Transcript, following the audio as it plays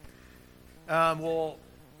Well,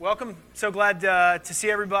 welcome. So glad to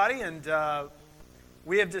see everybody, and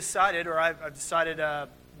we have decided, or I've decided,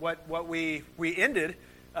 what we ended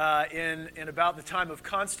in about the time of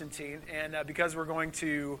Constantine, and because we're going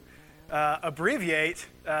to abbreviate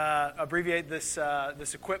this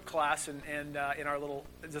equip class, and in our little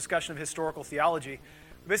discussion of historical theology,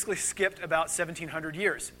 we basically skipped about 1,700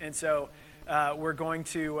 years, and so. We're going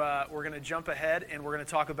to jump ahead, and we're going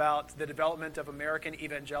to talk about the development of American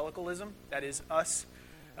evangelicalism. That is us.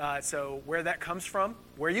 So where that comes from,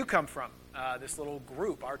 where you come from, this little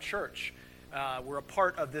group, our church. We're a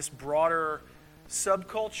part of this broader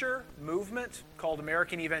subculture movement called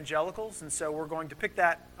American Evangelicals, and so we're going to pick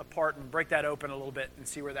that apart and break that open a little bit and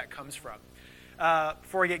see where that comes from.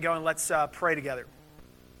 Before we get going, let's pray together.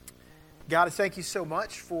 God, I thank you so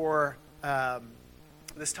much for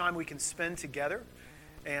this time we can spend together,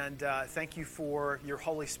 and thank you for your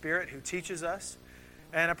Holy Spirit who teaches us.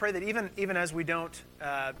 And I pray that even as we don't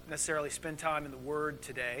necessarily spend time in the Word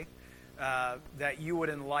today, that you would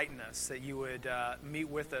enlighten us, that you would meet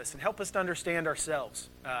with us and help us to understand ourselves,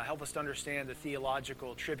 help us to understand the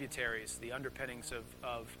theological tributaries, the underpinnings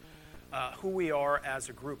of who we are as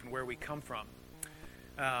a group and where we come from.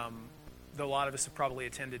 Though a lot of us have probably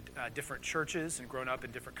attended different churches and grown up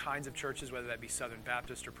in different kinds of churches, whether that be Southern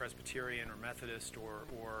Baptist or Presbyterian or Methodist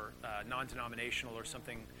or non-denominational or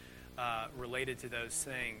something related to those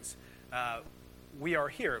things, we are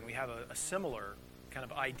here and we have a similar kind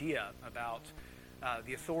of idea about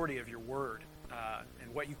the authority of your word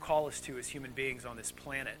and what you call us to as human beings on this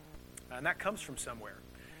planet. And that comes from somewhere.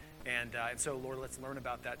 And so, Lord, let's learn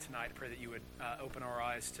about that tonight. I pray that you would open our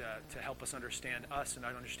eyes to help us understand us and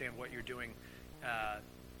understand what you're doing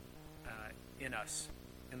in us,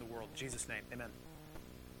 in the world. In Jesus' name, amen.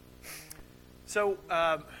 So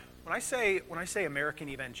when I say American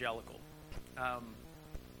evangelical,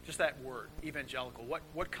 just that word, evangelical,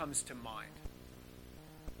 what comes to mind?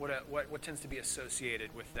 What tends to be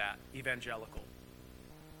associated with that, evangelical?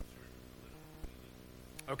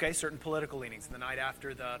 Okay, certain political leanings. The night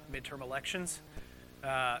after the midterm elections,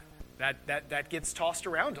 that gets tossed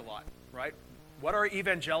around a lot, right? What are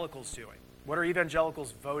evangelicals doing? What are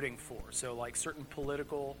evangelicals voting for? So, like certain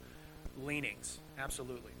political leanings,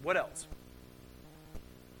 absolutely. What else?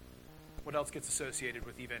 What else gets associated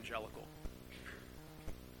with evangelical?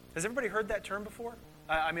 Has everybody heard that term before?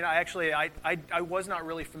 I was not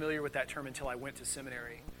really familiar with that term until I went to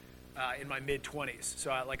seminary in my mid-20s.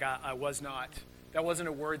 So, I was not. That wasn't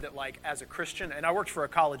a word that, like, as a Christian, and I worked for a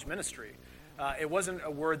college ministry, it wasn't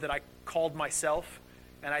a word that I called myself,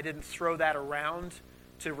 and I didn't throw that around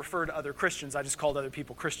to refer to other Christians. I just called other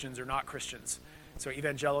people Christians or not Christians. So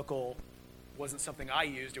evangelical wasn't something I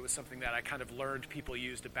used. It was something that I kind of learned people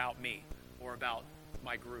used about me or about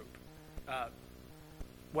my group.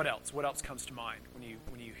 What else? What else comes to mind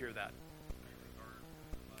when you hear that?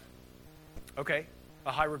 Okay,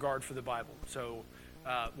 a high regard for the Bible. So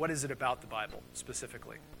what is it about the Bible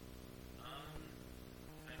specifically?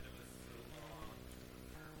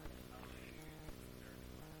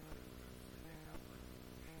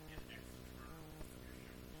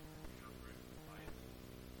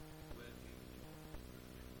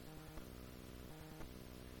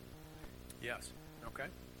 Yes. Okay.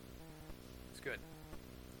 That's good.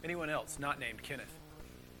 Anyone else not named Kenneth?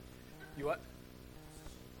 You what?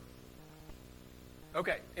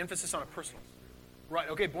 Okay. Emphasis on a personal. Right,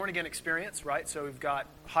 okay, born-again experience, right? So we've got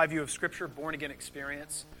high view of Scripture, born-again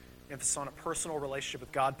experience, emphasis on a personal relationship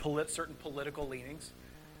with God, certain political leanings.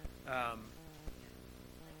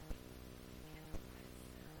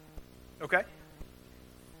 Okay.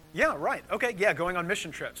 Yeah, right. Okay, yeah, going on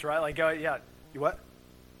mission trips, right? You what?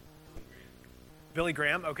 Billy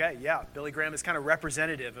Graham, okay, yeah. Billy Graham is kind of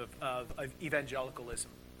representative of evangelicalism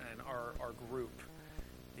and our group.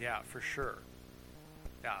 Yeah, for sure.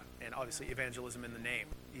 Yeah, and obviously evangelism in the name,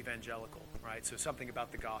 evangelical, right? So something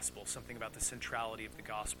about the gospel, something about the centrality of the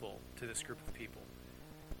gospel to this group of people.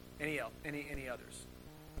 Any others?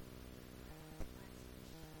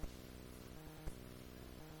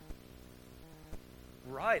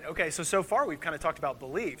 Right, okay, so far we've kind of talked about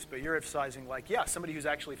beliefs, but you're emphasizing somebody who's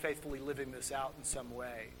actually faithfully living this out in some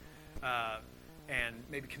way and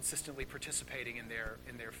maybe consistently participating in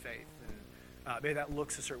their faith. And maybe that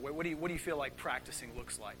looks a certain way. What do you feel like practicing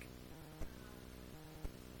looks like?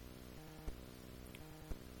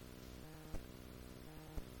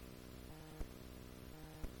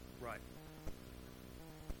 Right.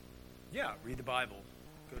 Yeah, read the Bible,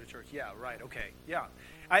 go to church. Yeah, right. Okay. Yeah,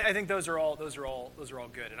 I think those are all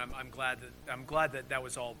good, and I'm glad that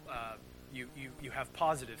was all. You have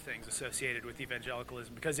positive things associated with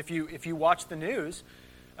evangelicalism, because if you watch the news,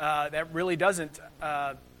 that really doesn't,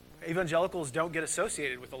 evangelicals don't get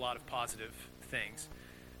associated with a lot of positive things.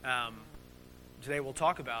 Today we'll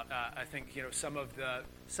talk about, I think, some of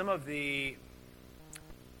the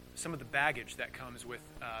baggage that comes with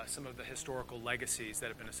some of the historical legacies that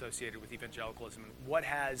have been associated with evangelicalism, and what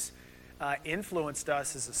has influenced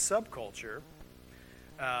us as a subculture.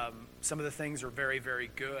 Some of the things are very,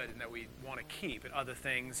 very good and that we want to keep, and other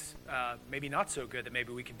things maybe not so good that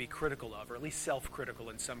maybe we can be critical of, or at least self-critical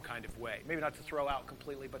in some kind of way. Maybe not to throw out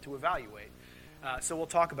completely, but to evaluate. So we'll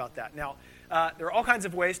talk about that. Now, there are all kinds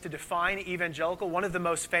of ways to define evangelical. One of the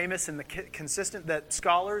most famous and consistent that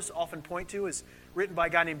scholars often point to is written by a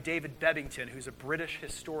guy named David Bebbington, who's a British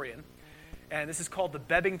historian. And this is called the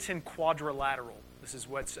Bebbington Quadrilateral. This is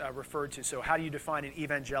what's referred to. So how do you define an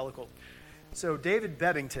evangelical? So David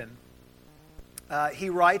Bebbington, he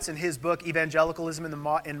writes in his book, Evangelicalism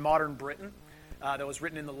in Modern Britain, that was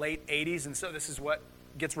written in the late 80s, and so this is what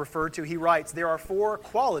gets referred to. He writes, there are 4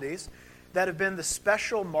 qualities that have been the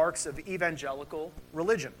special marks of evangelical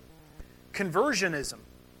religion. Conversionism,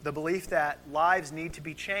 the belief that lives need to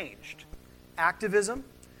be changed. Activism,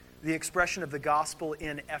 the expression of the gospel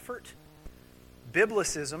in effort.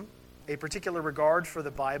 Biblicism, a particular regard for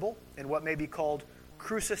the Bible, and what may be called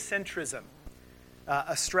crucicentrism,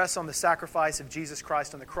 a stress on the sacrifice of Jesus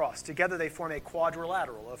Christ on the cross. Together they form a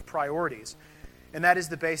quadrilateral of priorities, and that is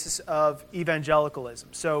the basis of evangelicalism.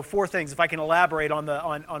 So 4 things, if I can elaborate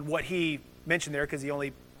on what he mentioned there, because he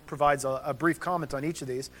only provides a brief comment on each of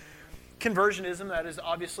these. Conversionism, that is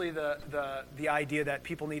obviously the idea that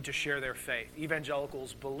people need to share their faith.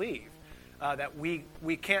 Evangelicals believe that we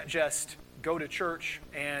can't just go to church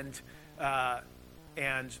and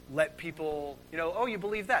let people, oh, you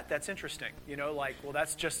believe that? That's interesting. Well,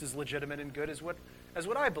 that's just as legitimate and good as what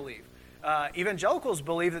I believe. Evangelicals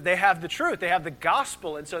believe that they have the truth, they have the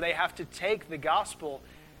gospel, and so they have to take the gospel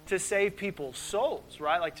to save people's souls,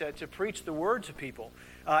 right? Like to preach the word to people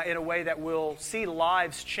in a way that will see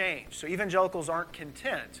lives change. So evangelicals aren't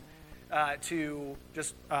content to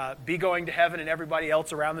just be going to heaven and everybody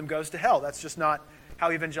else around them goes to hell. That's just not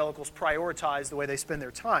how evangelicals prioritize the way they spend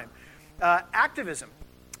their time. Activism,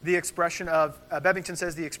 the expression of, Bebbington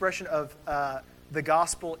says, the expression of the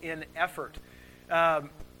gospel in effort.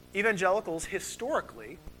 Evangelicals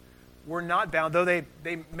historically were not bound, though they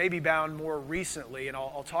may be bound more recently, and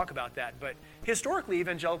I'll talk about that, but historically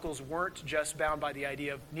evangelicals weren't just bound by the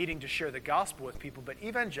idea of needing to share the gospel with people, but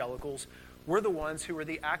evangelicals were the ones who were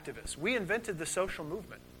the activists. We invented the social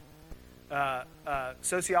movement.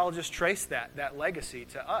 Sociologists trace that legacy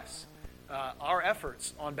to us. Our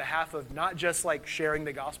efforts on behalf of not just like sharing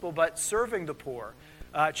the gospel, but serving the poor,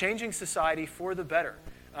 changing society for the better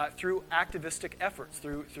through activistic efforts,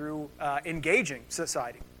 through engaging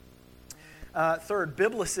society. Third,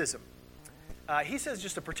 Biblicism. He says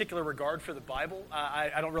just a particular regard for the Bible.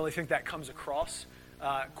 I don't really think that comes across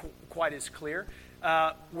quite as clear.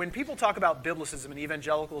 When people talk about Biblicism and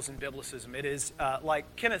evangelicals and Biblicism, it is,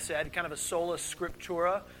 like Kenneth said, kind of a sola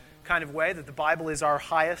scriptura kind of way, that the Bible is our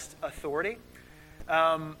highest authority.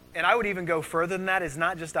 And I would even go further than that. It's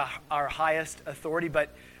not just our highest authority, but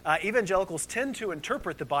evangelicals tend to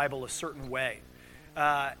interpret the Bible a certain way.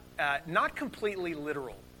 Not completely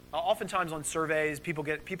literal. Oftentimes on surveys,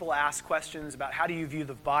 people ask questions about how do you view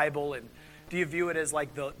the Bible, and do you view it as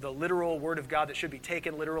like the literal Word of God that should be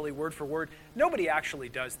taken literally word for word? Nobody actually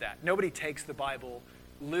does that. Nobody takes the Bible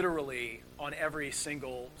literally on every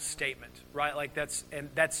single statement, right? Like and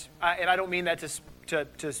I don't mean that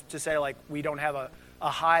to say like we don't have a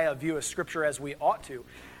high view of Scripture as we ought to,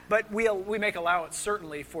 but we make allowance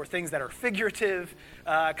certainly for things that are figurative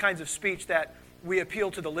kinds of speech that we appeal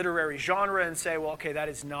to the literary genre and say, well, okay, that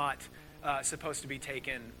is not supposed to be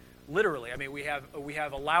taken literally. I mean, we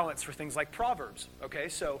have allowance for things like Proverbs. Okay,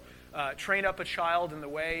 so train up a child in the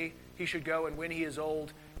way he should go, and when he is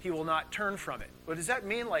old, he will not turn from it. But does that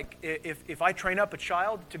mean like if I train up a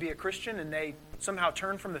child to be a Christian and they somehow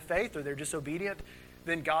turn from the faith or they're disobedient,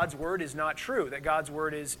 then God's word is not true, that God's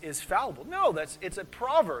word is fallible? No, it's a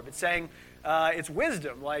proverb. It's saying it's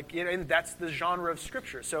wisdom, and that's the genre of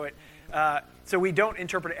Scripture. So we don't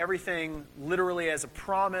interpret everything literally as a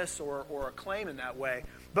promise or a claim in that way,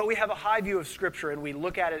 but we have a high view of Scripture and we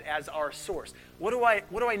look at it as our source. What do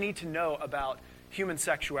I need to know about human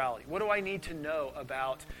sexuality? What do I need to know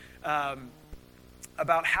about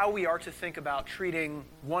how we are to think about treating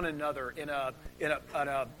one another in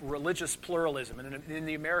a religious pluralism and in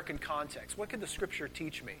the American context? What could the Scripture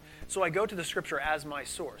teach me? So I go to the Scripture as my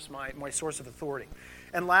source, my source of authority.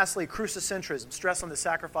 And lastly, crucicentrism, stress on the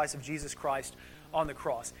sacrifice of Jesus Christ on the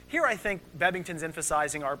cross. Here I think Bebbington's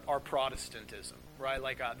emphasizing our Protestantism, right?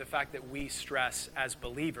 Like the fact that we stress as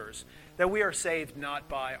believers that we are saved not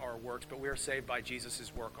by our works, but we are saved by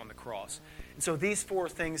Jesus' work on the cross. And so these four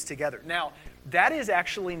things together. Now, that is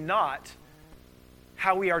actually not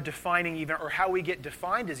how we are defining or how we get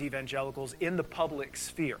defined as evangelicals in the public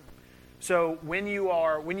sphere. So when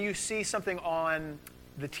you see something on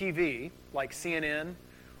the TV, like CNN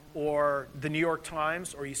or the New York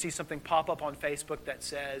Times, or you see something pop up on Facebook that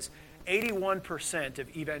says 81%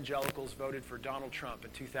 of evangelicals voted for Donald Trump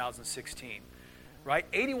in 2016,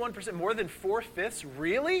 right? 81%, more than 4/5,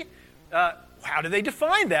 really? How do they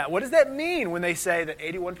define that? What does that mean when they say that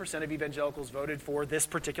 81% of evangelicals voted for this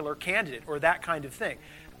particular candidate or that kind of thing?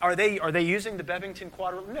 Are they using the Bebbington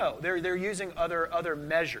Quadrilateral? No, they're using other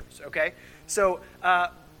measures. Okay, so I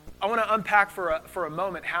want to unpack for a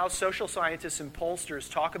moment how social scientists and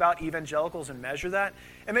pollsters talk about evangelicals and measure that,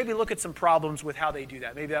 and maybe look at some problems with how they do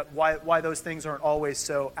that. Maybe why those things aren't always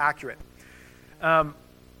so accurate.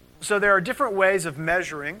 So there are different ways of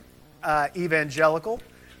measuring evangelical.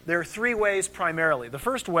 There are three ways primarily. The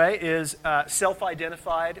first way is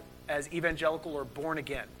self-identified as evangelical or born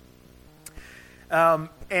again.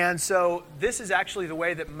 And so this is actually the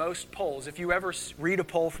way that most polls, if you ever read a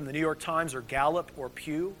poll from the New York Times or Gallup or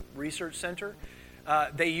Pew Research Center,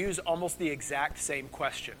 they use almost the exact same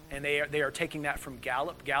question. And they are taking that from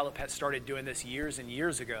Gallup. Gallup had started doing this years and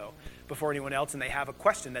years ago before anyone else, and they have a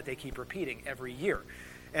question that they keep repeating every year.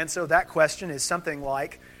 And so that question is something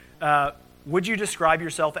like, would you describe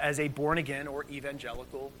yourself as a born-again or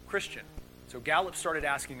evangelical Christian? So Gallup started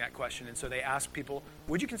asking that question, and so they asked people,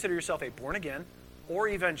 would you consider yourself a born-again or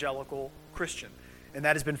evangelical Christian? And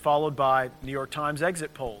that has been followed by New York Times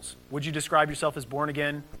exit polls. Would you describe yourself as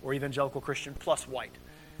born-again or evangelical Christian plus white?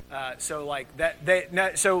 So when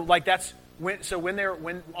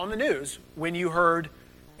on the news, when you heard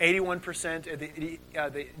 81%,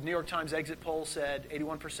 the New York Times exit poll said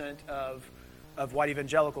 81% of white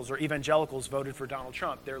evangelicals or evangelicals voted for Donald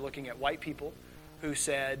Trump, they're looking at white people who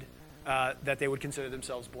said that they would consider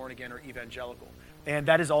themselves born again or evangelical. And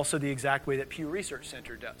that is also the exact way that Pew Research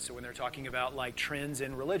Center does. So when they're talking about like trends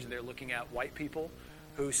in religion, they're looking at white people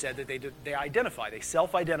who said that they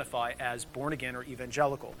self-identify as born again or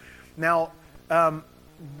evangelical. Now,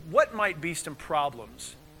 what might be some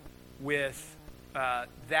problems with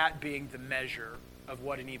that being the measure of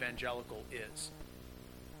what an evangelical is?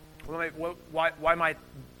 Why might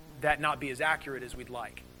that not be as accurate as we'd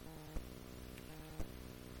like?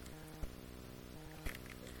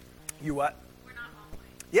 You what? We're not all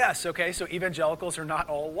white. Yes, okay, so evangelicals are not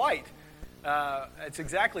all white. It's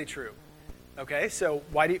exactly true. Okay, so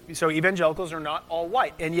evangelicals are not all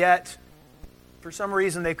white, and yet, for some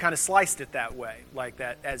reason, they've kind of sliced it that way, like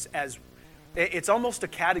that as it's almost a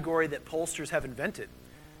category that pollsters have invented,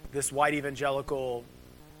 this white evangelical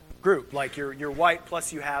group. Like you're white,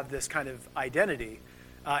 plus you have this kind of identity,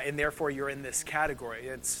 and therefore you're in this category.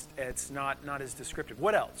 It's not as descriptive.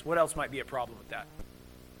 What else? What else might be a problem with that?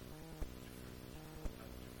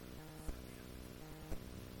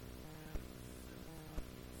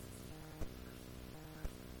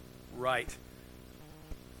 Right.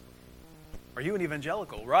 Are you an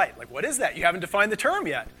evangelical? Right. Like, what is that? You haven't defined the term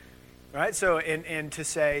yet. Right? So, and to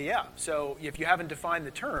say, yeah. So, if you haven't defined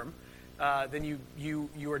the term, then you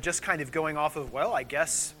are just kind of going off of, well, I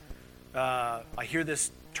guess I hear this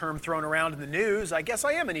term thrown around in the news. I guess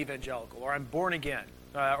I am an evangelical, or I'm born again,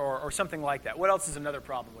 or something like that. What else is another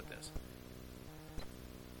problem with this?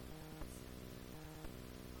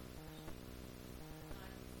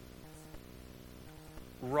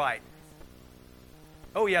 Right.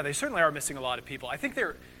 Oh yeah, they certainly are missing a lot of people. I think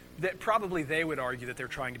probably they would argue that they're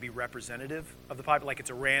trying to be representative of the population, like it's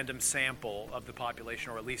a random sample of the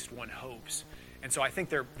population, or at least one hopes. And so I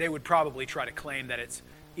think they would probably try to claim that it's,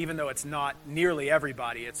 even though it's not nearly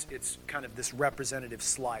everybody, it's kind of this representative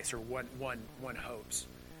slice, or one hopes.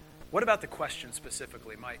 What about the question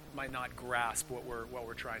specifically? Might not grasp what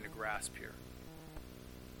we're trying to grasp here.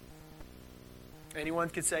 Anyone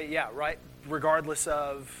could say, yeah, right, regardless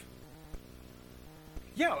of.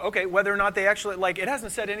 Yeah, okay, whether or not they actually, like, it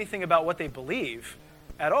hasn't said anything about what they believe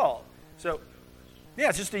at all. So, yeah,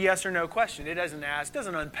 it's just a yes or no question. It doesn't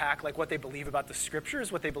unpack, like, what they believe about the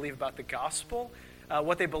scriptures, what they believe about the gospel,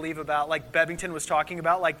 what they believe about, like Bebbington was talking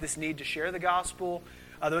about, like this need to share the gospel,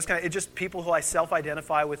 those kind of, it's just people who I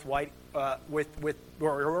self-identify with white,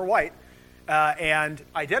 or white, and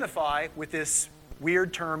identify with this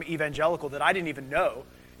weird term evangelical that I didn't even know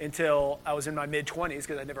until I was in my mid-20s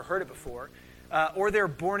because I'd never heard it before. Or they're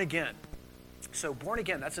born again. So born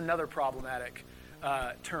again, that's another problematic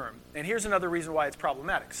term. And here's another reason why it's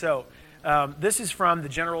problematic. So This is from the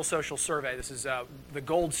General Social Survey. This is the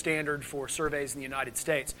gold standard for surveys in the United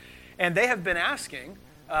States. And they have been asking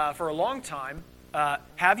for a long time,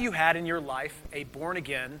 have you had in your life a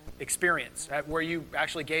born-again experience where you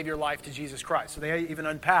actually gave your life to Jesus Christ? So they even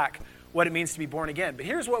unpack what it means to be born again. But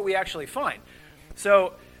here's what we actually find.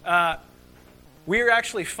 So we are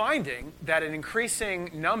actually finding that an increasing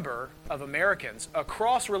number of Americans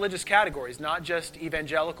across religious categories, not just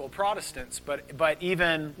evangelical Protestants, but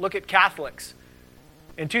even look at Catholics.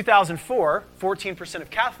 In 2004, 14% of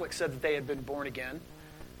Catholics said that they had been born again.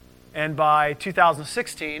 And by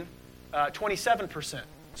 2016, 27%.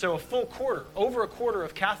 So a full quarter, over a quarter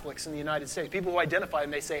of Catholics in the United States, people who identify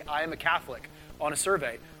and they say, I am a Catholic on a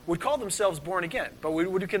survey, would call themselves born again. But would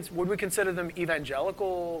we consider them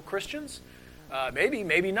evangelical Christians? Maybe,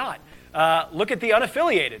 maybe not. Look at the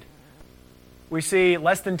unaffiliated. We see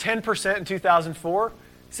less than 10% in 2004,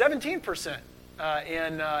 17%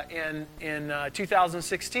 in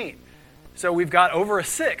 2016. So we've got over a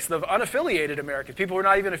sixth of unaffiliated Americans, people who are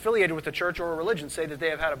not even affiliated with the church or a religion, say that they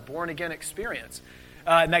have had a born-again experience.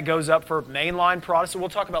 And that goes up for mainline Protestant. We'll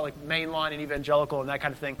talk about like mainline and evangelical and that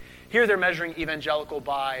kind of thing. Here they're measuring evangelical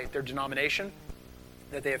by their denomination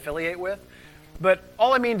that they affiliate with. But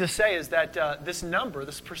all I mean to say is that this number,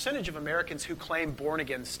 this percentage of Americans who claim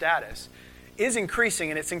born-again status is increasing,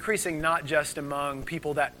 and it's increasing not just among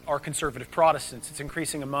people that are conservative Protestants. It's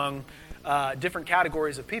increasing among different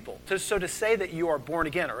categories of people. So to say that you are born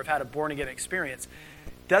again or have had a born-again experience,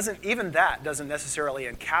 doesn't necessarily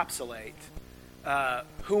encapsulate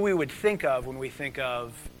who we would think of when we think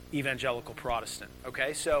of evangelical Protestant.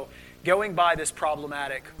 Okay, so going by this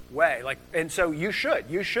problematic way, and so you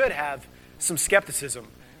should have some skepticism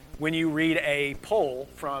when you read a poll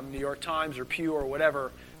from New York Times or Pew or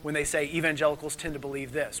whatever when they say evangelicals tend to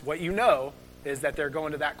believe this. What you know is that they're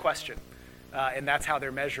going to that question, and that's how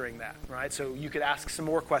they're measuring that, right? So you could ask some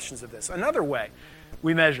more questions of this. Another way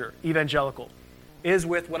we measure evangelical is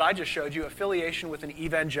with what I just showed you, affiliation with an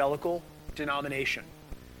evangelical denomination.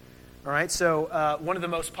 All right, so one of the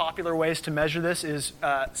most popular ways to measure this is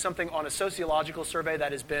something on a sociological survey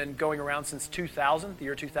that has been going around since 2000, the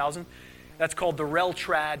year 2000. That's called the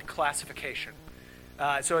REL-TRAD classification.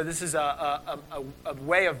 So this is a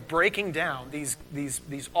way of breaking down these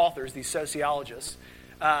authors, these sociologists.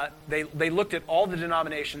 They looked at all the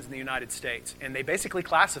denominations in the United States, and they basically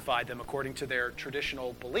classified them according to their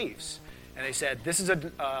traditional beliefs. And they said, this is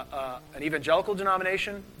an evangelical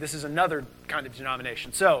denomination, this is another kind of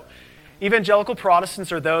denomination. So evangelical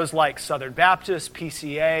Protestants are those like Southern Baptist,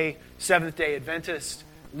 PCA, Seventh-day Adventist,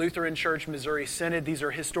 Lutheran Church, Missouri Synod. These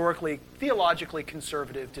are historically, theologically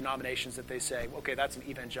conservative denominations that they say, okay, that's an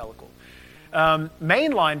evangelical.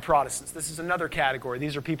 Mainline Protestants, this is another category.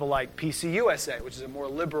 These are people like PCUSA, which is a more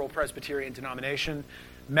liberal Presbyterian denomination,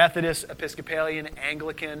 Methodist, Episcopalian,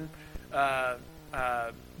 Anglican,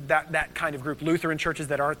 that kind of group. Lutheran churches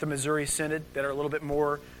that aren't the Missouri Synod, that are a little bit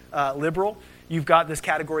more liberal. You've got this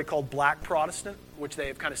category called Black Protestant, which they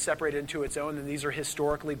have kind of separated into its own, and these are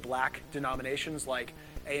historically black denominations like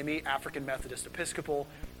AME, African Methodist Episcopal,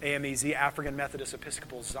 AMEZ, African Methodist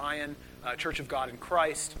Episcopal Zion, Church of God in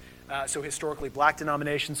Christ. So historically black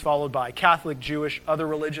denominations, followed by Catholic, Jewish, other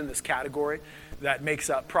religion, this category that makes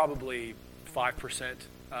up probably 5%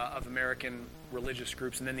 of American religious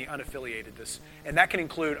groups, and then the unaffiliated. And that can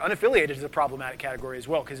include, unaffiliated is a problematic category as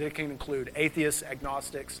well, because it can include atheists,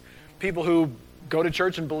 agnostics, people who go to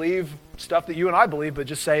church and believe stuff that you and I believe, but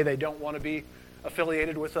just say they don't want to be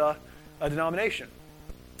affiliated with a denomination.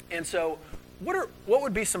 And so what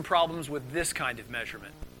would be some problems with this kind of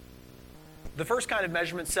measurement? The first kind of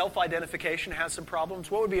measurement, self-identification, has some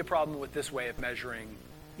problems. What would be a problem with this way of measuring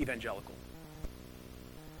evangelical?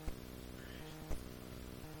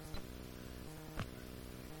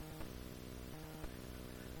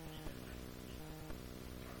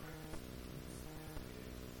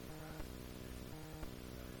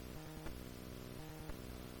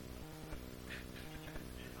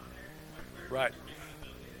 Right.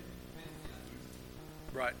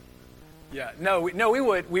 Right. Yeah. No.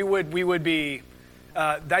 We would be.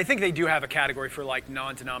 I think they do have a category for like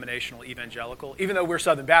non-denominational evangelical. Even though we're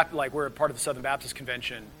Southern Baptist, like we're a part of the Southern Baptist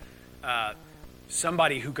Convention,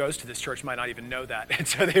 somebody who goes to this church might not even know that, and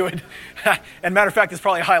so they would. And matter of fact, it's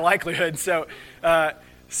probably a high likelihood. So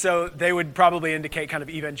they would probably indicate kind of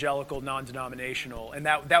evangelical, non-denominational, and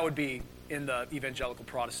that would be in the evangelical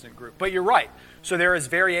Protestant group. But you're right. So there is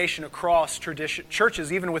variation across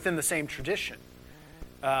churches, even within the same tradition.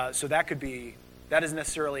 So that doesn't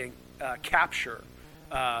necessarily capture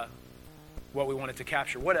what we want it to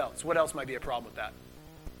capture. What else? What else might be a problem with that?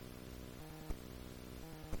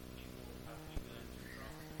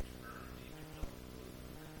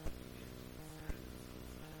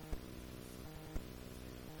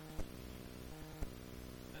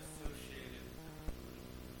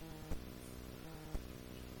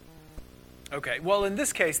 Okay. Well, in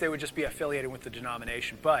this case, they would just be affiliated with the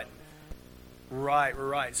denomination. But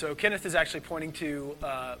right. So Kenneth is actually pointing to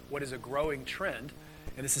what is a growing trend,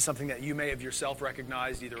 and this is something that you may have yourself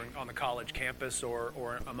recognized either on the college campus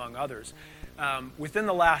or among others. Within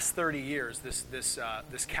the last 30 years, this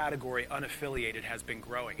category, unaffiliated, has been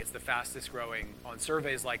growing. It's the fastest growing on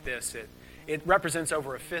surveys like this. It represents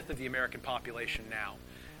over a fifth of the American population now,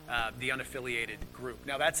 the unaffiliated group.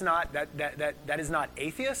 Now, that is not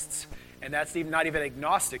atheists, and that's not even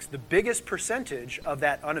agnostics. The biggest percentage of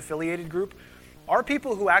that unaffiliated group are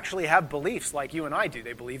people who actually have beliefs like you and I do.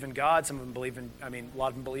 They believe in God. Some of them believe in, a lot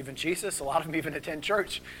of them believe in Jesus. A lot of them even attend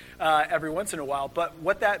church every once in a while. But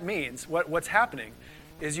what that means, what's happening,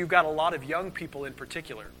 is you've got a lot of young people in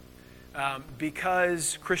particular,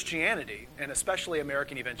 because Christianity, and especially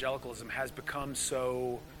American evangelicalism, has become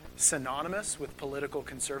so synonymous with political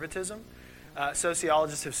conservatism.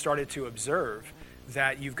 Sociologists have started to observe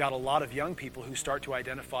that you've got a lot of young people who start to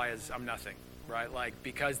identify as I'm nothing, right? Like,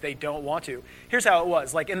 because they don't want to. Here's how it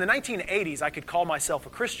was. Like in the 1980s, I could call myself a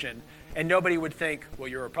Christian and nobody would think, well,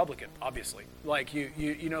 you're a Republican, obviously. Like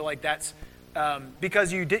you know, like that's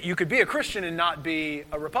because you could be a Christian and not be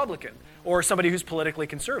a Republican or somebody who's politically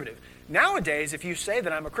conservative. Nowadays, if you say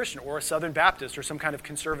that I'm a Christian or a Southern Baptist or some kind of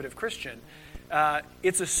conservative Christian,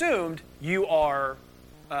 it's assumed you are,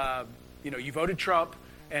 you voted Trump,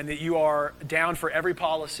 and that you are down for every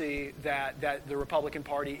policy that the Republican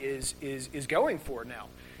Party is going for now.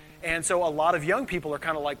 And so a lot of young people are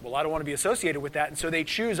kind of like, well, I don't want to be associated with that. And so they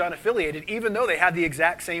choose unaffiliated, even though they have the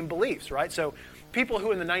exact same beliefs, right? So people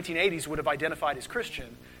who in the 1980s would have identified as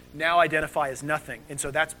Christian now identify as nothing. And so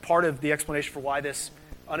that's part of the explanation for why this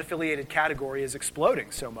unaffiliated category is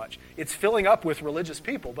exploding so much. It's filling up with religious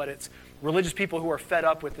people, but it's religious people who are fed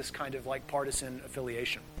up with this kind of like partisan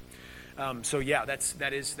affiliation. So yeah,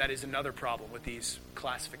 that is another problem with these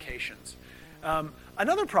classifications.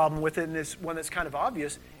 Another problem with it, and this one that's kind of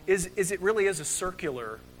obvious, is it really is a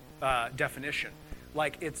circular definition.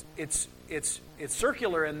 Like it's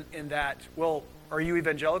circular in that, well, are you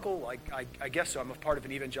evangelical? Like I guess so. I'm a part of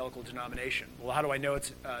an evangelical denomination. Well, how do I know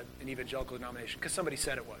it's an evangelical denomination? Because somebody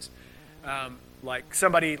said it was. Like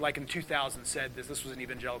somebody like in 2000 said this was an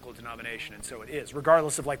evangelical denomination, and so it is,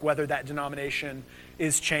 regardless of like whether that denomination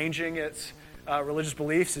is changing its religious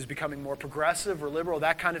beliefs, is becoming more progressive or liberal,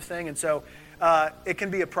 that kind of thing. And so it can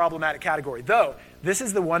be a problematic category, though this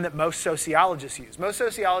is the one that most sociologists use. Most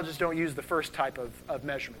sociologists don't use the first type of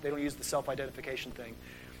measurement. They don't use the self-identification thing.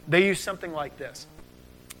 They use something like this.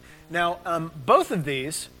 Now, both of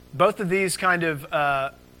these kind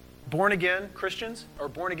of born-again Christians, or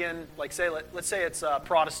born-again, like let's say it's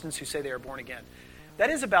Protestants who say they are born again. That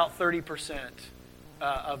is about 30%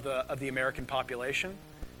 of the American population,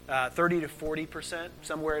 30 to 40%,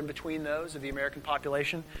 somewhere in between those of the American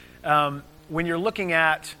population. When you're looking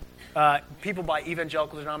at people by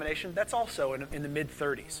evangelical denomination, that's also in the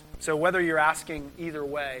mid-30s. So whether you're asking either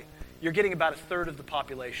way, you're getting about a third of the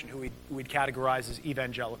population who we'd categorize as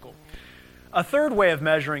evangelical. A third way of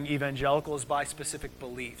measuring evangelical is by specific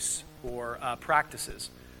beliefs or practices.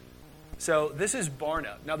 So this is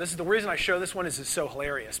Barna. Now, this is the reason I show this one is it's so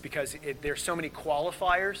hilarious, because there's so many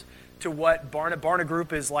qualifiers to what Barna. Barna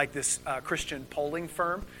Group is like this Christian polling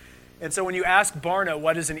firm. And so when you ask Barna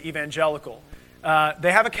what is an evangelical,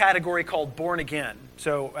 they have a category called born again.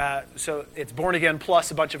 So it's born again plus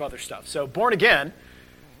a bunch of other stuff. So born again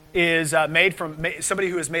is made from somebody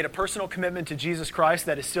who has made a personal commitment to Jesus Christ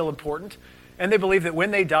that is still important. And they believe that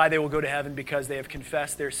when they die, they will go to heaven because they have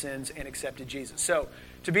confessed their sins and accepted Jesus. So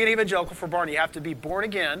to be an evangelical for Barna, you have to be born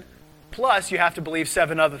again, plus you have to believe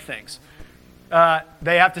 7 other things.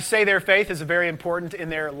 They have to say their faith is very important in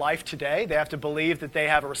their life today. They have to believe that they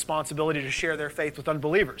have a responsibility to share their faith with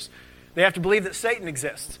unbelievers. They have to believe that Satan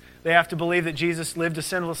exists. They have to believe that Jesus lived a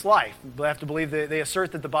sinless life. They have to believe that they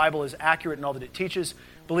assert that the Bible is accurate in all that it teaches,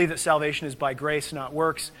 believe that salvation is by grace, not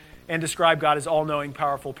works, and describe God as all-knowing,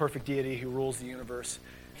 powerful, perfect deity who rules the universe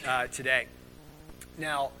today.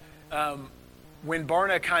 Now, when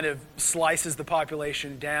Barna kind of slices the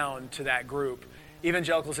population down to that group,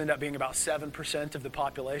 evangelicals end up being about 7% of the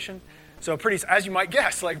population. So pretty, as you might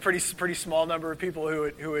guess, like pretty small number of people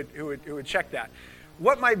who would check that.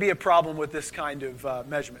 What might be a problem with this kind of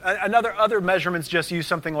measurement? Other measurements just use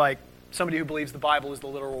something like somebody who believes the Bible is the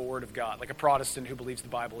literal word of God, like a Protestant who believes the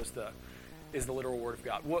Bible is the literal word of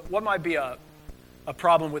God. What might be a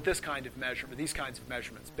problem with this kind of measurement, these kinds of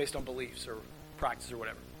measurements, based on beliefs or practice or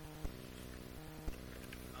whatever?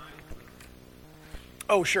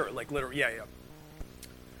 Oh, sure, like literal, yeah.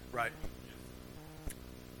 Right.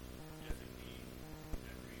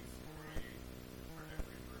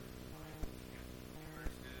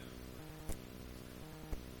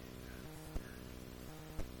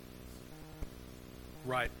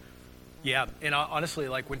 Right. Yeah, and honestly,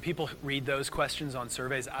 like when people read those questions on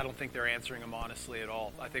surveys, I don't think they're answering them honestly at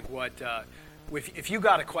all. I think if you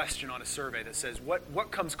got a question on a survey that says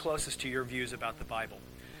what comes closest to your views about the Bible,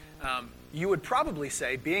 you would probably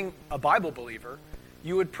say, being a Bible believer,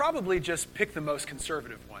 you would probably just pick the most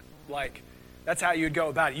conservative one. Like that's how you would go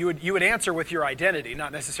about it. You would answer with your identity,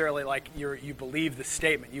 not necessarily like you believe the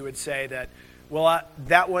statement. You would say that, well,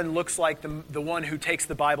 that one looks like the one who takes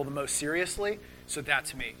the Bible the most seriously, so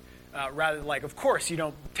that's me. Rather than like, of course, you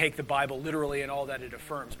don't take the Bible literally and all that it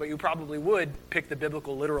affirms, but you probably would pick the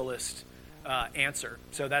biblical literalist answer.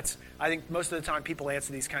 So I think most of the time people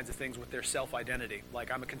answer these kinds of things with their self-identity. Like,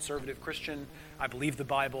 I'm a conservative Christian, I believe the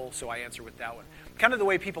Bible, so I answer with that one. Kind of the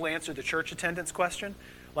way people answer the church attendance question.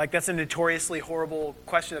 Like, that's a notoriously horrible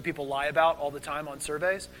question that people lie about all the time on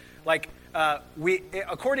surveys. Like,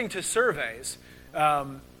 according to surveys,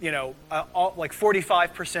 like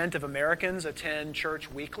 45% of Americans attend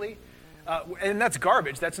church weekly. And that's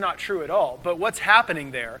garbage. That's not true at all. But what's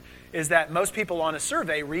happening there is that most people on a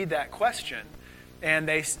survey read that question and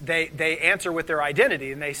they answer with their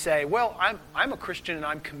identity and they say, well, I'm a Christian and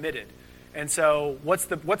I'm committed. And so what's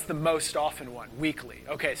the most often one? Weekly.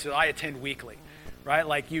 Okay, so I attend weekly. Right?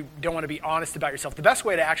 Like, you don't want to be honest about yourself. The best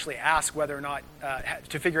way to actually ask whether or not,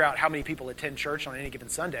 to figure out how many people attend church on any given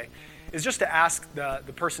Sunday, is just to ask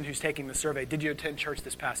the person who's taking the survey, did you attend church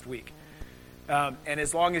this past week? And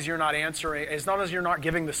as long as you're not answering, as long as you're not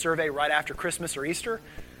giving the survey right after Christmas or Easter,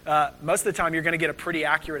 most of the time you're going to get a pretty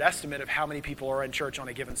accurate estimate of how many people are in church on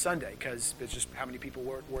a given Sunday, because it's just how many people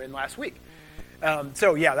were in last week.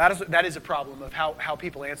 So yeah, that is a problem of how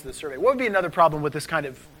people answer the survey. What would be another problem with this kind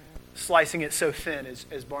of slicing it so thin as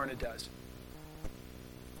Barna does?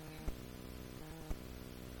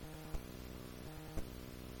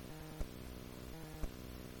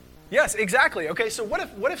 Yes, exactly. Okay, so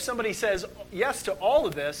what if somebody says yes to all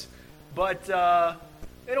of this, but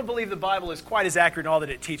they don't believe the Bible is quite as accurate in all that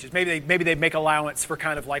it teaches? Maybe they make allowance for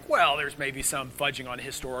kind of like, well, there's maybe some fudging on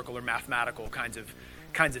historical or mathematical kinds of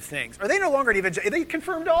things. Are they no longer an evangelical? They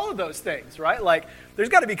confirmed all of those things, right? Like, there's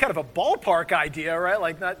got to be kind of a ballpark idea, right?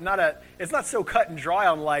 Like, it's not so cut and dry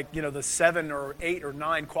on like, the 7 or 8 or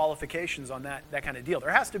 9 qualifications on that kind of deal.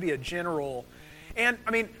 There has to be a general, and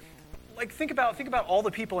I mean, like, think about all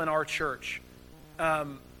the people in our church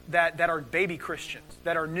that are baby Christians,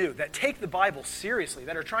 that are new, that take the Bible seriously,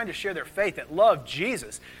 that are trying to share their faith, that love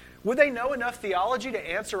Jesus. Would they know enough theology to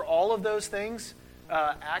answer all of those things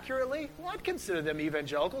accurately? Well, I'd consider them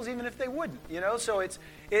evangelicals, even if they wouldn't. So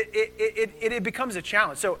it becomes a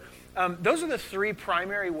challenge. So those are the 3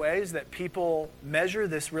 primary ways that people measure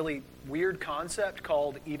this really weird concept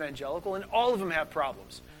called evangelical, and all of them have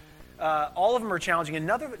problems. All of them are challenging, and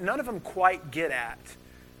none of them quite get at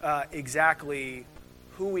exactly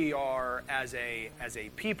who we are as a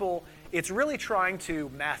people. It's really trying to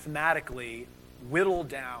mathematically whittle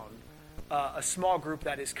down a small group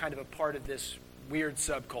that is kind of a part of this weird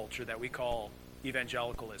subculture that we call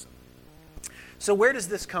evangelicalism. So where does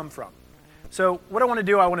this come from? So what I want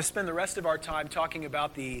to spend the rest of our time talking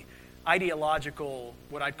about the ideological,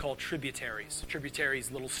 what I'd call tributaries,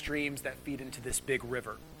 little streams that feed into this big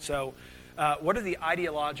river. So what are the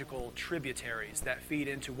ideological tributaries that feed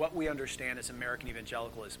into what we understand as American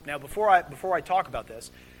evangelicalism? Now, before I talk about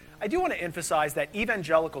this, I do want to emphasize that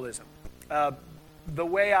evangelicalism, the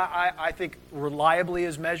way I think reliably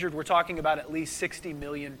is measured, we're talking about at least 60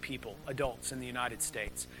 million people, adults in the United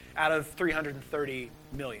States, out of 330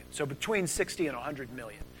 million. So between 60 and 100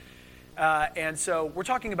 million. And so we're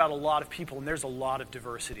talking about a lot of people, and there's a lot of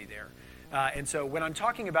diversity there. And so when I'm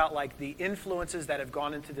talking about like the influences that have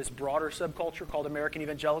gone into this broader subculture called American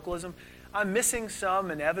evangelicalism, I'm missing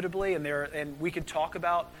some inevitably, and we could talk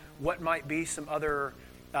about what might be some other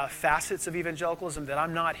facets of evangelicalism that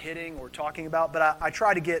I'm not hitting or talking about, but I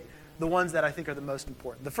try to get the ones that I think are the most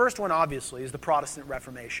important. The first one, obviously, is the Protestant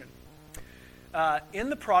Reformation. In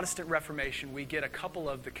the Protestant Reformation, we get a couple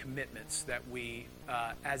of the commitments that we,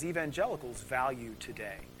 as evangelicals, value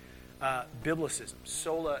today. Biblicism,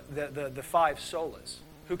 sola, the 5 solas.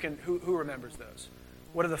 Who remembers those?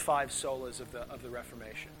 What are the 5 solas of the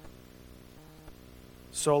Reformation?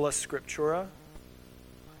 Sola Scriptura,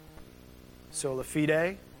 sola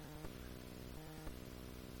fide,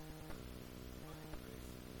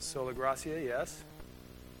 sola gratia, yes.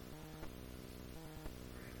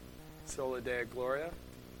 Sola Deo Gloria,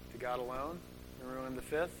 to God alone. Everyone, the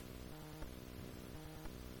 5th.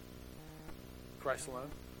 Christ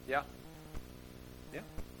alone. Yeah. Yeah.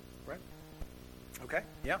 Right. Okay.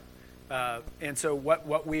 Yeah. And so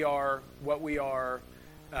what we are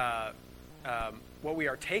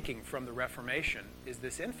taking from the Reformation is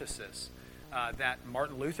this emphasis that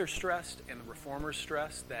Martin Luther stressed and the Reformers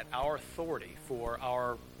stressed, that our authority for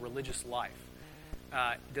our religious life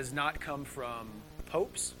does not come from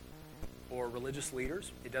popes or religious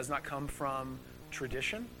leaders. It does not come from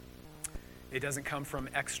tradition. It doesn't come from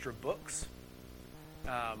extra books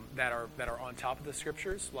that are on top of the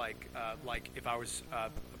scriptures. Like if I was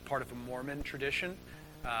part of a Mormon tradition,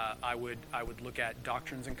 I would look at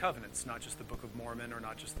Doctrines and Covenants, not just the Book of Mormon or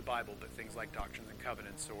not just the Bible, but things like Doctrines and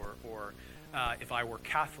Covenants. Or if I were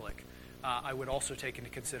Catholic, I would also take into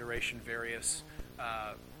consideration various,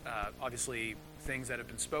 obviously, things that have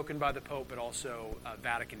been spoken by the Pope, but also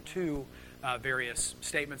Vatican II, various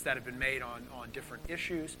statements that have been made on different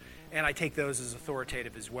issues, and I take those as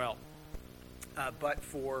authoritative as well. But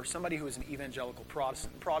for somebody who is an evangelical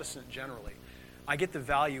Protestant generally, I get the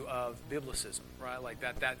value of biblicism, right? Like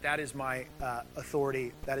that is my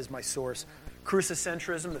authority, that is my source.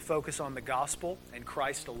 Crucicentrism, the focus on the gospel and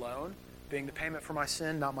Christ alone being the payment for my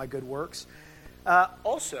sin, not my good works.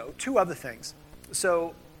 Also, two other things.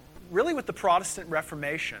 So, really with the Protestant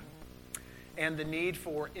Reformation and the need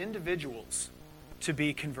for individuals to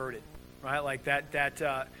be converted, right? Like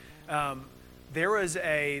there was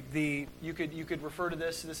you could refer to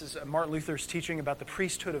this is Martin Luther's teaching about the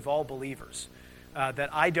priesthood of all believers, that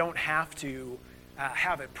I don't have to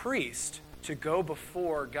have a priest to go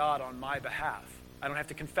before God on my behalf. I don't have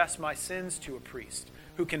to confess my sins to a priest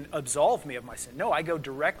who can absolve me of my sin. No, I go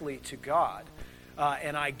directly to God,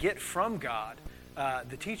 and I get from God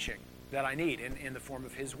the teaching that I need in the form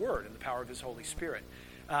of His Word and the power of His Holy Spirit.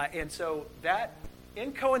 And so that,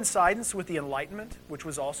 in coincidence with the Enlightenment, which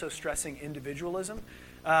was also stressing individualism,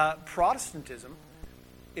 Protestantism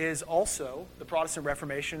is also, the Protestant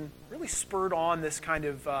Reformation really spurred on this kind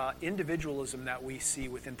of individualism that we see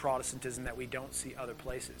within Protestantism that we don't see other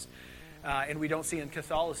places. And we don't see in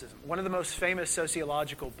Catholicism. One of the most famous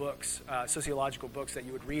sociological books that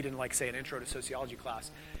you would read in, like, say, an intro to sociology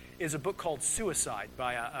class is a book called Suicide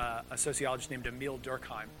by a sociologist named Emile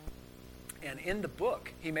Durkheim. And in the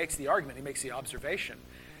book, he makes the argument, he makes the observation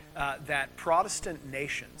that Protestant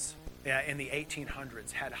nations in the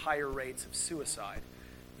 1800s had higher rates of suicide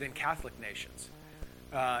than Catholic nations.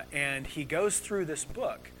 And he goes through this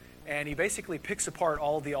book, and he basically picks apart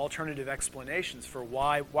all the alternative explanations for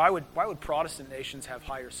why would Protestant nations have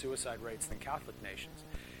higher suicide rates than Catholic nations.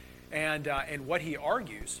 And what he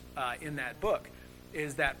argues in that book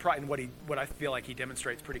is that, and what I feel like he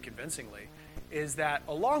demonstrates pretty convincingly, is that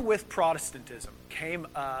along with Protestantism came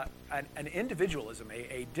an individualism,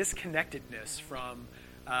 a disconnectedness from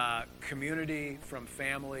community, from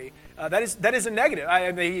family. That is a negative.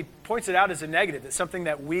 He points it out as a negative. It's something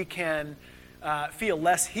that we can feel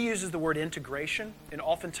less. He uses the word integration, and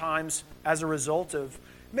oftentimes as a result of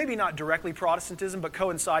maybe not directly Protestantism, but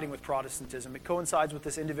coinciding with Protestantism, it coincides with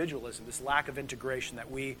this individualism, this lack of integration that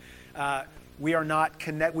we are not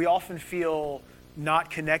connect. We often feel not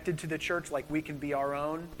connected to the church, like we can be our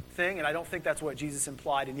own thing, and I don't think that's what Jesus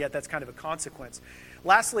implied, and yet that's kind of a consequence.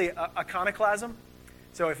 Lastly, iconoclasm.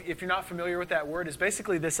 So if you're not familiar with that word, is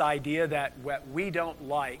basically this idea that what we don't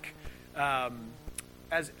like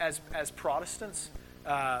as Protestants,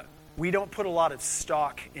 we don't put a lot of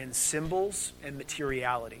stock in symbols and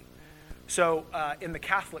materiality. So in the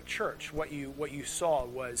Catholic Church, what you saw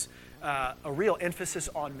was a real emphasis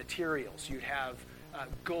on materials. You'd have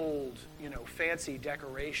gold, fancy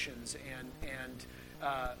decorations, and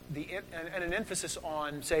an emphasis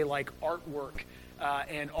on, say, like artwork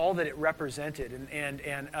and all that it represented,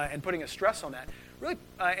 and putting a stress on that. Really,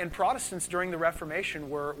 and Protestants during the Reformation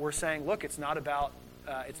were saying, look, it's not about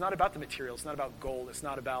the material, it's not about gold, it's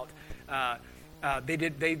not about.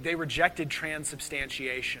 They rejected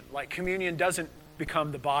transubstantiation. Like, communion doesn't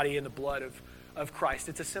become the body and the blood of Christ.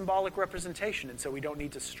 It's a symbolic representation, and so we don't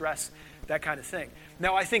need to stress that kind of thing.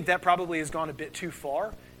 Now, I think that probably has gone a bit too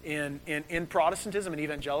far in Protestantism and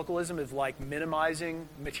evangelicalism, of like minimizing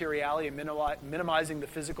materiality and minimizing the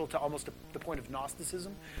physical to almost the point of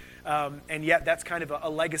Gnosticism. And yet that's kind of a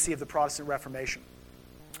legacy of the Protestant Reformation.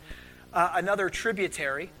 Another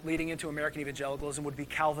tributary leading into American evangelicalism would be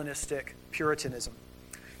Calvinistic Puritanism.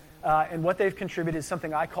 And what they've contributed is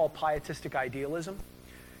something I call pietistic idealism.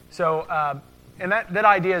 So, and that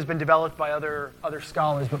idea has been developed by other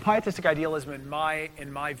scholars, but pietistic idealism, in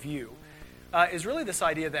my view, is really this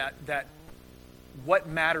idea that what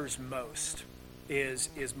matters most is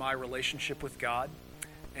my relationship with God,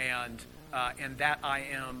 and that I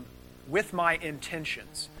am, with my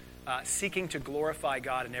intentions, seeking to glorify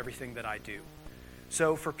God in everything that I do.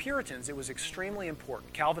 So for Puritans, it was extremely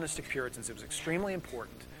important, Calvinistic Puritans, it was extremely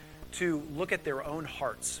important to look at their own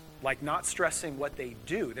hearts, like not stressing what they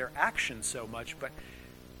do, their actions so much, but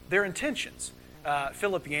their intentions.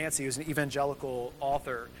 Philip Yancey, who's an evangelical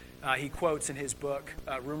author, he quotes in his book,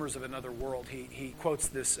 Rumors of Another World, he quotes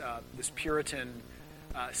this Puritan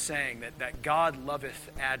saying that God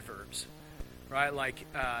loveth adverbs, right? Like,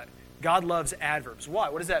 God loves adverbs. Why?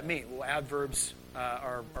 What does that mean? Well, adverbs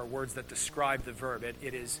are words that describe the verb.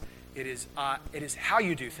 It is how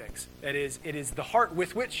you do things. It is the heart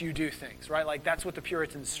with which you do things, right? Like, that's what the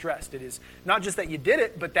Puritans stressed. It is not just that you did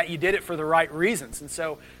it, but that you did it for the right reasons. And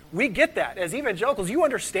so we get that. As evangelicals, you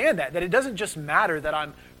understand that it doesn't just matter that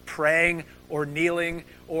I'm praying or kneeling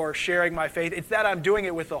or sharing my faith. It's that I'm doing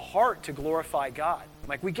it with a heart to glorify God.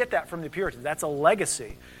 Like, we get that from the Puritans. That's a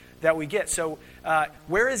legacy that we get. So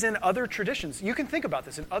whereas in other traditions, you can think about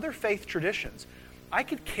this, in other faith traditions, I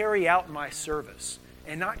could carry out my service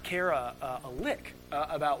and not care a lick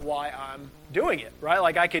about why I'm doing it, right?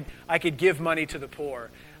 Like, I could give money to the poor.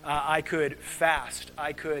 I could fast.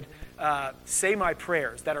 I could say my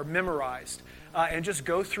prayers that are memorized and just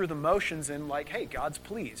go through the motions and like, hey, God's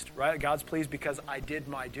pleased, right? God's pleased because I did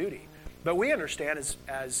my duty. But we understand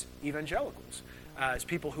as evangelicals, as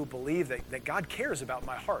people who believe that God cares about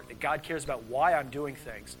my heart, that God cares about why I'm doing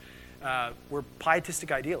things. We're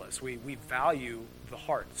pietistic idealists. We value the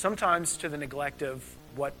heart, sometimes to the neglect of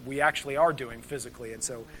what we actually are doing physically, and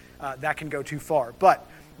so that can go too far. But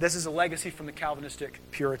this is a legacy from the Calvinistic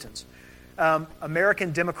Puritans.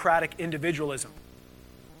 American democratic individualism,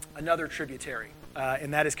 another tributary,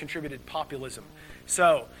 and that is contributed populism.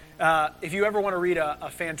 So if you ever want to read a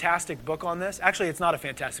fantastic book on this, actually it's not a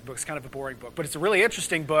fantastic book, it's kind of a boring book, but it's a really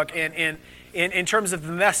interesting book in terms of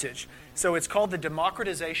the message. So it's called The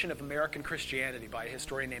Democratization of American Christianity by a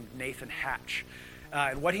historian named Nathan Hatch.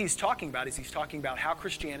 And what he's talking about is he's talking about how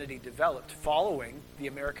Christianity developed following the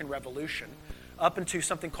American Revolution up into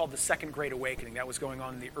something called the Second Great Awakening that was going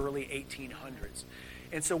on in the early 1800s.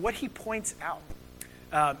 And so what he points out,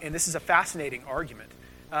 and this is a fascinating argument,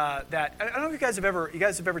 that I don't know if you guys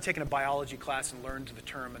have ever taken a biology class and learned the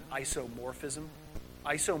term an isomorphism.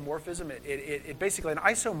 Isomorphism, it basically, an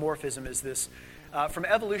isomorphism is this, from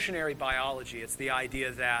evolutionary biology, it's the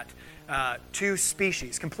idea that two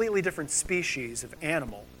species, completely different species of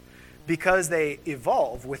animal, because they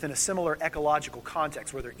evolve within a similar ecological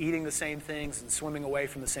context where they're eating the same things and swimming away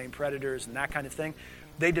from the same predators and that kind of thing,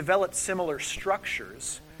 they develop similar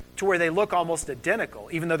structures to where they look almost identical,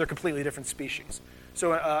 even though they're completely different species.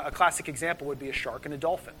 So a classic example would be a shark and a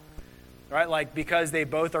dolphin, right? Like, because they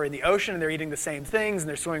both are in the ocean and they're eating the same things and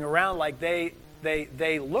they're swimming around, like they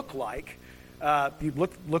look like, you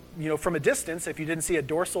look, from a distance, if you didn't see a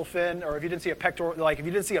dorsal fin or if you didn't see a pectoral, like if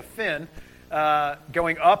you didn't see a fin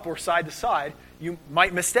going up or side to side, you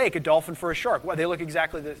might mistake a dolphin for a shark. Well, they look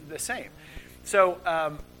exactly the same. So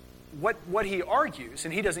what he argues,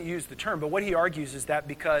 and he doesn't use the term, but what he argues is that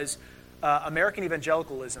because American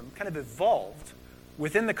evangelicalism kind of evolved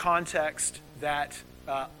within the context that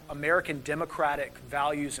American democratic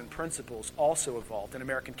values and principles also evolved, and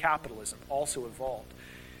American capitalism also evolved,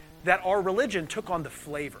 that our religion took on the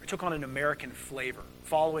flavor, took on an American flavor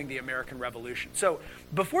following the American Revolution. So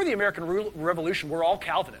before the American Revolution, we're all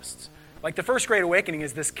Calvinists. Like, the First Great Awakening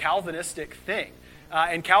is this Calvinistic thing,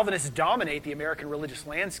 and Calvinists dominate the American religious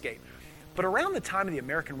landscape. But around the time of the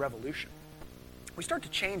American Revolution, we start to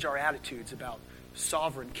change our attitudes about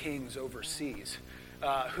sovereign kings overseas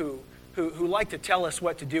who like to tell us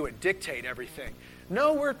what to do and dictate everything.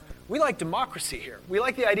 No, we like democracy here. We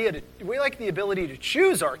like the ability to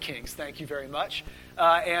choose our kings. Thank you very much.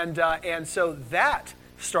 And so that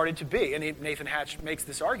started to be, and Nathan Hatch makes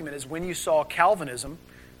this argument, is when you saw Calvinism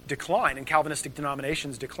decline and Calvinistic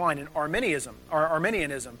denominations decline, and Arminianism,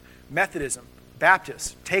 Methodism,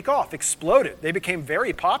 Baptists take off, exploded. They became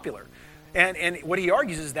very popular. And what he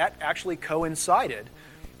argues is that actually coincided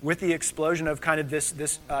with the explosion of kind of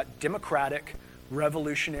this democratic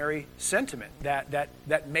revolutionary sentiment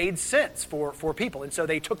that made sense for people. And so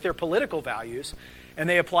they took their political values and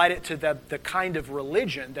they applied it to the kind of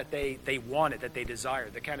religion that they wanted, that they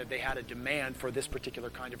desired, they had a demand for this particular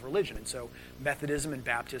kind of religion. And so Methodism and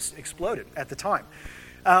Baptists exploded at the time.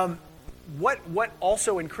 What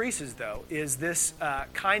also increases, though, is this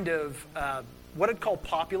kind of what I'd call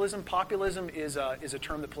populism. Populism is a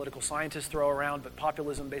term that political scientists throw around, but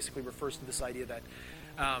populism basically refers to this idea that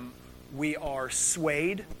we are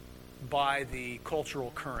swayed by the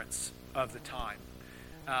cultural currents of the time.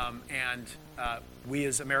 And we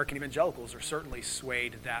as American evangelicals are certainly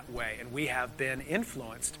swayed that way. And we have been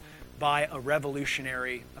influenced by a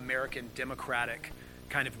revolutionary American democratic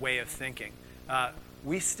kind of way of thinking.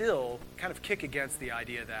 we still kind of kick against the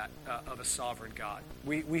idea that of a sovereign God.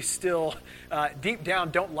 We still, deep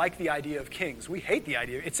down, don't like the idea of kings. We hate the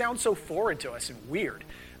idea. It sounds so foreign to us and weird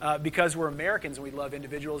because we're Americans and we love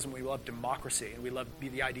individualism, we love democracy, and we love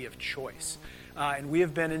the idea of choice. And we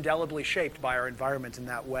have been indelibly shaped by our environment in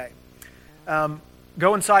that way.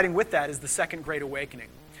 Coinciding with that is the Second Great Awakening.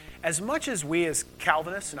 As much as we as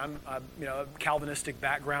Calvinists, and I'm a Calvinistic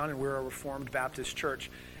background and we're a Reformed Baptist church,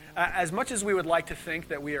 as much as we would like to think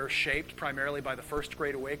that we are shaped primarily by the First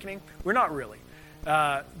Great Awakening, we're not really.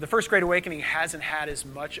 The First Great Awakening hasn't had as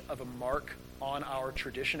much of a mark on our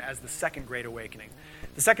tradition as the Second Great Awakening.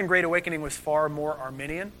 The Second Great Awakening was far more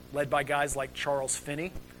Arminian, led by guys like Charles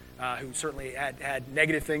Finney, who certainly had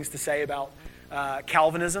negative things to say about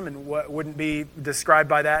Calvinism and wouldn't be described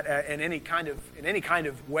by that in any kind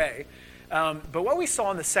of way. But what we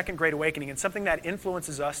saw in the Second Great Awakening, and something that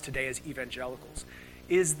influences us today as evangelicals,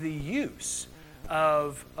 is the use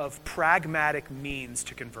of pragmatic means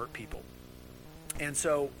to convert people. And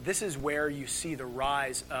so this is where you see the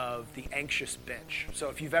rise of the anxious bench. So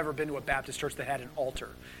if you've ever been to a Baptist church that had an altar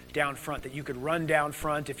down front, that you could run down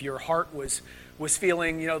front if your heart was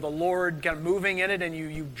feeling, the Lord kind of moving in it, and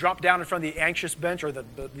you drop down in front of the anxious bench or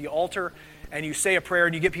the altar, and you say a prayer,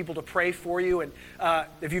 and you get people to pray for you. And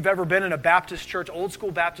if you've ever been in a Baptist church, old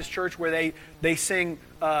school Baptist church, where they sing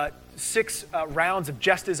 6 rounds of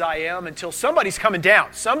Just As I Am until somebody's coming down.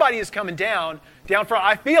 Somebody is coming down front.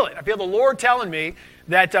 I feel it. I feel the Lord telling me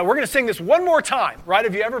that we're going to sing this one more time, right?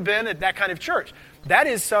 Have you ever been at that kind of church? That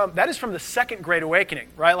is from the Second Great Awakening,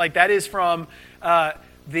 right? Like that is from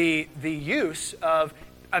the use of,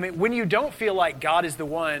 when you don't feel like God is the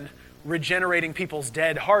one regenerating people's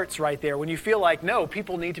dead hearts right there, when you feel like, no,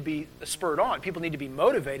 people need to be spurred on, people need to be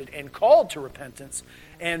motivated and called to repentance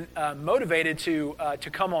and motivated to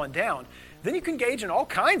come on down, then you can engage in all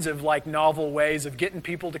kinds of novel ways of getting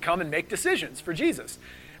people to come and make decisions for Jesus.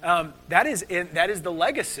 That is the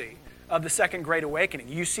legacy of the Second Great Awakening.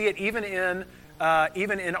 You see it even in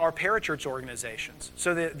our parachurch organizations.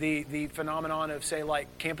 So the phenomenon of, say,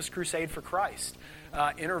 like Campus Crusade for Christ,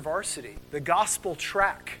 InterVarsity, the gospel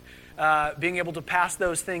track, being able to pass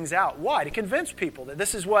those things out. Why? To convince people that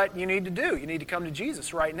this is what you need to do. You need to come to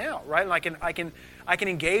Jesus right now, right? And I can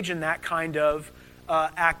engage in that kind of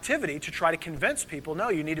activity to try to convince people, no,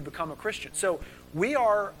 you need to become a Christian. So we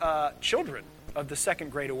are children of the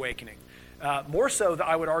Second Great Awakening. More so,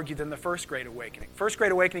 I would argue, than the First Great Awakening. First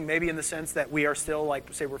Great Awakening maybe in the sense that we are still,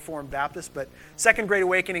 say, Reformed Baptists, but Second Great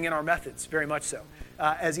Awakening in our methods, very much so,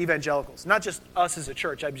 as evangelicals. Not just us as a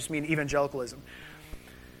church, I just mean evangelicalism.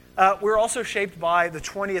 We're also shaped by the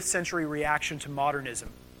 20th century reaction to modernism.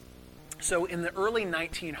 So in the early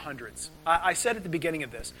 1900s, I said at the beginning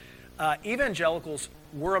of this, evangelicals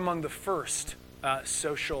were among the first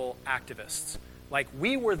social activists. Like,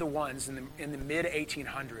 we were the ones in the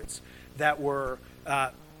mid-1800s that were,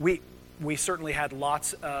 we certainly had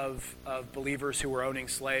lots of believers who were owning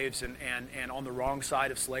slaves and on the wrong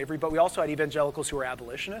side of slavery, but we also had evangelicals who were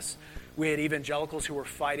abolitionists. We had evangelicals who were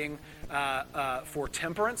fighting for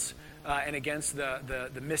temperance and against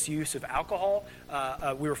the misuse of alcohol.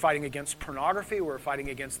 We were fighting against pornography. We were fighting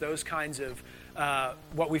against those kinds of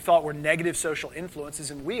what we thought were negative social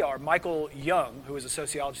influences. And Michael Young, who is a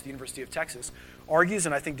sociologist at the University of Texas, argues,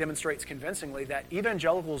 and I think demonstrates convincingly, that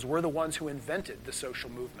evangelicals were the ones who invented the social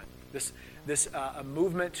movement. This a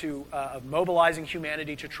movement of mobilizing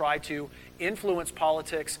humanity to try to influence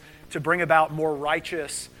politics, to bring about more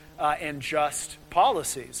righteous and just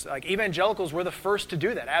policies. Like, evangelicals were the first to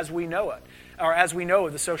do that, as we know it, or as we know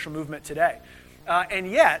of the social movement today. And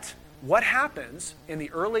yet, what happens in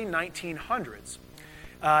the early 1900s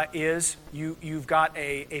is you've got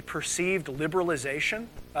a perceived liberalization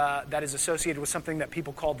that is associated with something that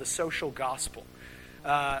people called the social gospel.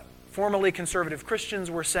 Formerly conservative Christians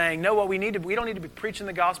were saying, no, we don't need to be preaching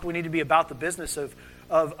the gospel. We need to be about the business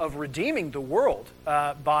of redeeming the world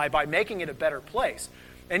by making it a better place.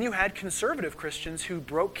 And you had conservative Christians who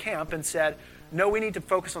broke camp and said, no, we need to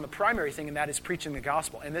focus on the primary thing, and that is preaching the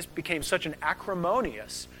gospel. And this became such an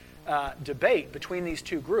acrimonious debate between these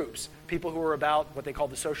two groups, people who were about what they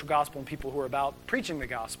called the social gospel and people who were about preaching the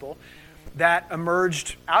gospel, that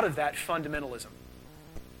emerged out of that fundamentalism.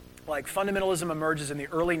 Like, fundamentalism emerges in the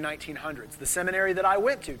early 1900s. The seminary that I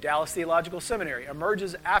went to, Dallas Theological Seminary,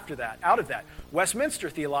 emerges out of that. Westminster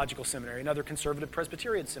Theological Seminary, another conservative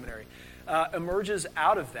Presbyterian seminary, emerges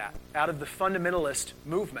out of the fundamentalist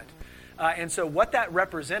movement. And so what that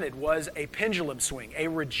represented was a pendulum swing, a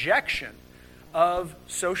rejection of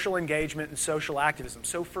social engagement and social activism.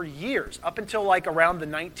 So for years, up until around the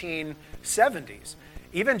 1970s,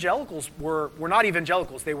 evangelicals were not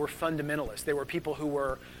evangelicals. They were fundamentalists. They were people who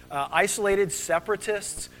were isolated,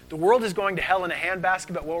 separatists. The world is going to hell in a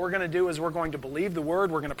handbasket, but what we're going to do is we're going to believe the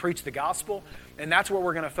word, we're going to preach the gospel, and that's what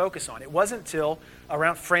we're going to focus on. It wasn't until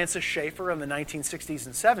around Francis Schaeffer in the 1960s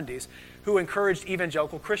and 70s who encouraged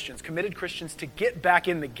evangelical Christians, committed Christians, to get back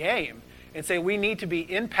in the game and say we need to be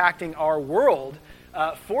impacting our world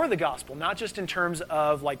for the gospel, not just in terms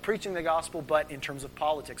of like preaching the gospel, but in terms of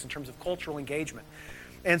politics, in terms of cultural engagement.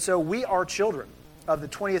 And so we are children of the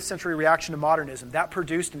 20th century reaction to modernism. That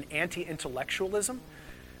produced an anti-intellectualism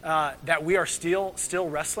that we are still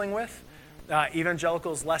wrestling with.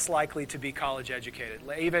 Evangelicals less likely to be college educated.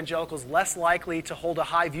 Evangelicals less likely to hold a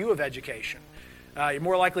high view of education. You're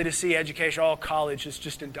more likely to see education, college is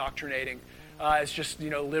just indoctrinating. It's just,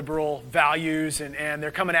 liberal values, and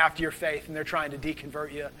they're coming after your faith, and they're trying to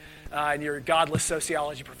deconvert you, and your godless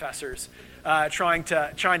sociology professors trying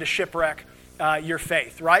to shipwreck your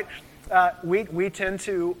faith, right? We tend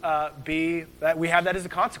to we have that as a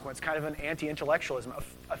consequence, kind of an anti-intellectualism.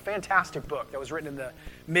 A fantastic book that was written in the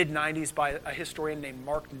mid-'90s by a historian named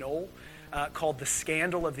Mark Knoll called The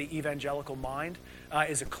Scandal of the Evangelical Mind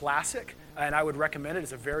is a classic, and I would recommend it.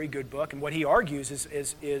 It's a very good book. And what he argues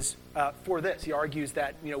is for this. He argues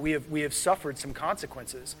that we have suffered some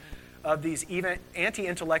consequences of these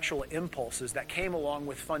anti-intellectual impulses that came along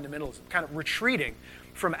with fundamentalism, kind of retreating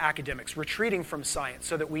from academics, retreating from science,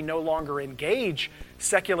 so that we no longer engage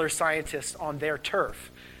secular scientists on their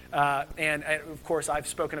turf. And of course, I've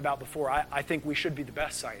spoken about before, I think we should be the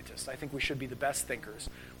best scientists. I think we should be the best thinkers.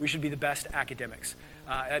 We should be the best academics.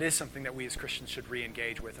 That is something that we as Christians should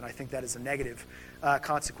re-engage with, and I think that is a negative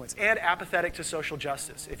consequence. And apathetic to social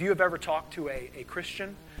justice. If you have ever talked to a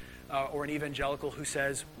Christian or an evangelical who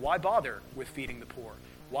says, why bother with feeding the poor?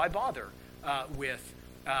 Why bother with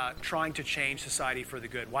trying to change society for the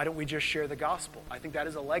good? Why don't we just share the gospel? I think that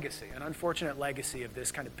is a legacy, an unfortunate legacy of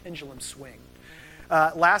this kind of pendulum swing.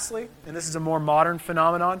 Lastly, and this is a more modern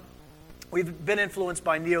phenomenon, we've been influenced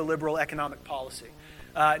by neoliberal economic policy.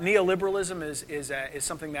 Neoliberalism is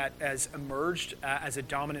something that has emerged as a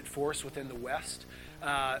dominant force within the West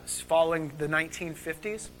following the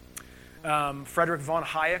 1950s. Friedrich von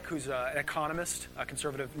Hayek, who's an economist, a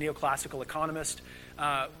conservative neoclassical economist,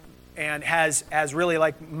 and has really,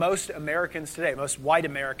 like most Americans today, most white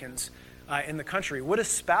Americans in the country, would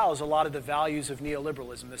espouse a lot of the values of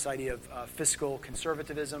neoliberalism, this idea of fiscal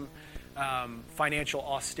conservatism, financial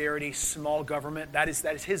austerity, small government. That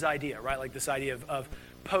is his idea, right? Like this idea of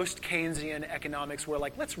post-Keynesian economics where,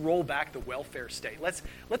 like, let's roll back the welfare state. Let's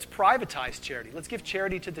privatize charity. Let's give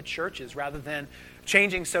charity to the churches rather than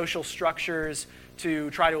changing social structures to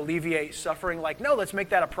try to alleviate suffering. Like, no, let's make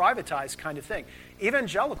that a privatized kind of thing.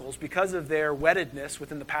 Evangelicals, because of their weddedness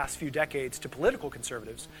within the past few decades to political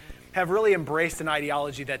conservatives, have really embraced an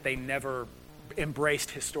ideology that they never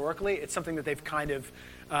embraced historically. It's something that they've kind of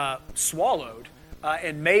swallowed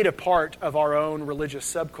and made a part of our own religious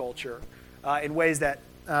subculture in ways that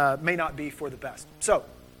may not be for the best. So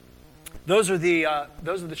those are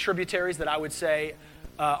the tributaries that I would say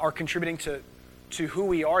are contributing to who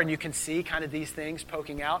we are, and you can see kind of these things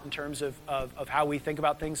poking out in terms of how we think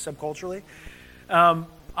about things subculturally.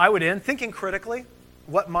 I would end thinking critically.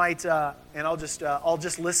 What might, and I'll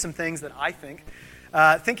just list some things that I think.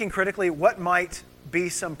 Thinking critically, what might be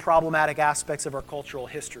some problematic aspects of our cultural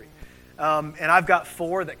history? And I've got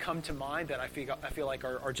 4 that come to mind that I feel like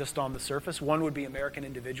are just on the surface. One would be American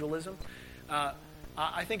individualism.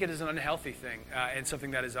 I think it is an unhealthy thing and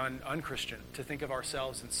something that is unchristian to think of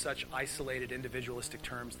ourselves in such isolated individualistic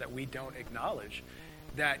terms that we don't acknowledge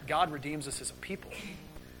that God redeems us as a people.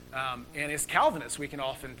 And as Calvinists, we can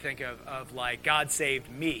often think of like, God saved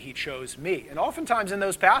me, he chose me. And oftentimes in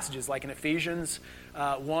those passages, like in Ephesians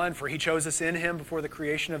 1, for he chose us in him before the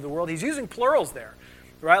creation of the world, he's using plurals there,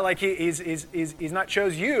 right? Like he's not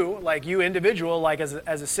chose you, like you individual, like as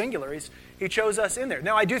a singular. He chose us in there.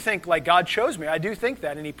 Now, I do think like God chose me. I do think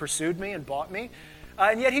that, and he pursued me and bought me.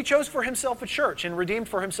 And yet he chose for himself a church and redeemed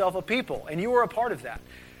for himself a people. And you were a part of that.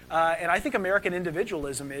 And I think American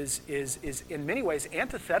individualism is in many ways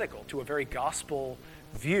antithetical to a very gospel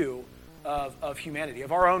view of humanity,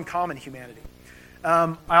 of our own common humanity.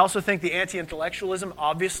 I also think the anti-intellectualism,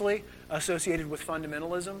 obviously associated with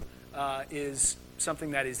fundamentalism, is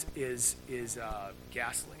something that is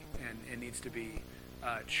ghastly and needs to be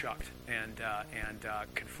chucked and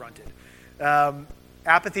confronted.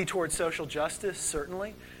 Apathy towards social justice,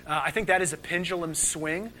 certainly. I think that is a pendulum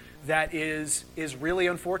swing that is really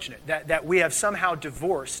unfortunate, that we have somehow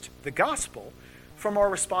divorced the gospel from our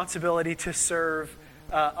responsibility to serve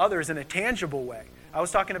others in a tangible way. I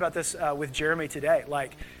was talking about this with Jeremy today.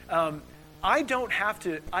 Like, I don't have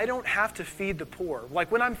to feed the poor.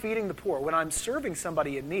 Like when I'm feeding the poor, when I'm serving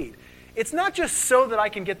somebody in need, it's not just so that I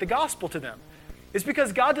can get the gospel to them. It's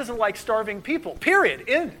because God doesn't like starving people. Period.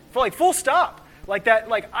 End. Like full stop. Like that.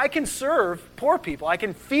 Like I can serve poor people. I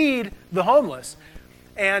can feed the homeless.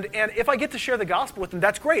 And if I get to share the gospel with them,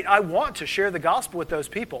 that's great. I want to share the gospel with those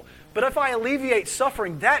people. But if I alleviate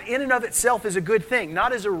suffering, that in and of itself is a good thing,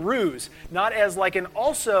 not as a ruse, not as like an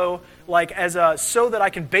also like as a so that I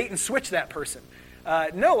can bait and switch that person.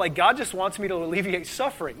 No, like God just wants me to alleviate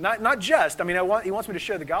suffering. Not just. I mean, He wants me to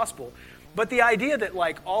share the gospel. But the idea that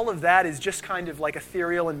like all of that is just kind of like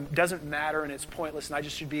ethereal and doesn't matter and it's pointless and I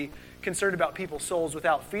just should be concerned about people's souls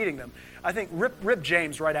without feeding them. I think rip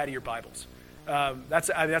James right out of your Bibles. That's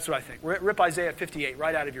what I think. Rip Isaiah 58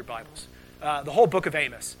 right out of your Bibles. The whole book of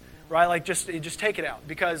Amos, right? Like just take it out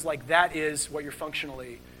because like that is what you're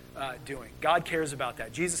functionally doing. God cares about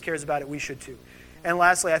that. Jesus cares about it. We should too. And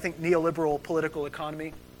lastly, I think neoliberal political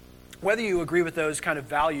economy, whether you agree with those kind of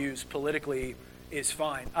values politically is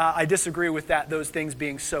fine. I disagree with that. Those things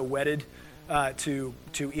being so wedded to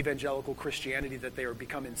evangelical Christianity that they are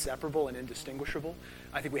become inseparable and indistinguishable.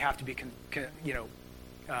 I think we have to be,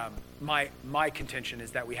 my contention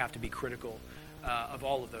is that we have to be critical of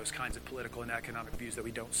all of those kinds of political and economic views that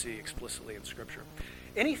we don't see explicitly in Scripture.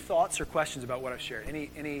 Any thoughts or questions about what I've shared?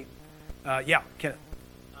 Yeah, Kenneth.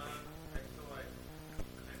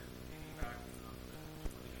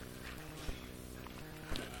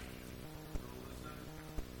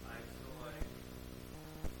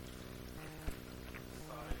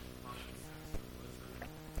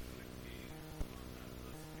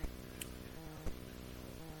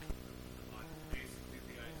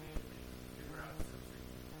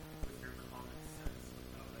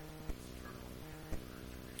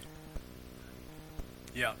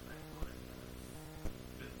 Yeah.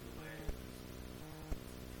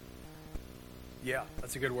 Yeah,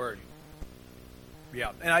 that's a good word.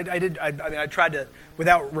 Yeah, and I tried to,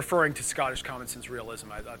 without referring to Scottish common sense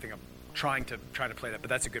realism, I think I'm trying to play that, but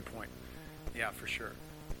that's a good point. Yeah, for sure.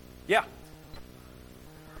 Yeah.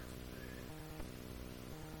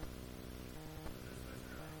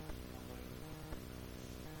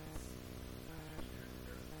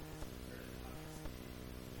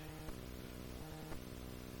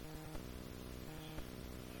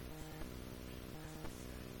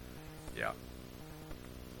 Yeah.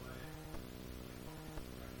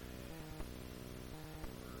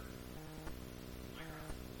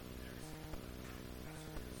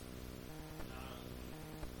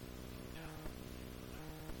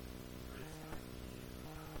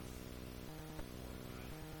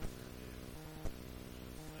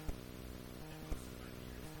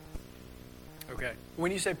 Okay.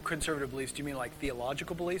 When you say conservative beliefs, do you mean like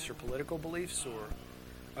theological beliefs or political beliefs, or?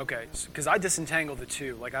 Okay, because I disentangle the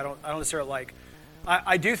two. Like I don't necessarily like.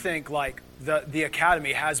 I do think like the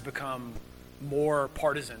academy has become more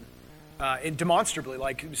partisan, and demonstrably.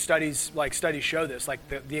 Like studies show this. Like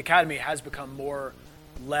the academy has become more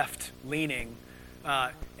left leaning,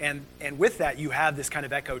 and with that you have this kind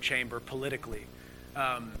of echo chamber politically.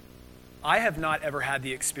 I have not ever had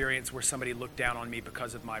the experience where somebody looked down on me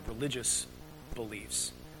because of my religious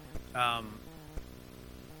beliefs,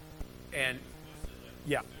 and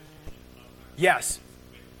yeah, yes,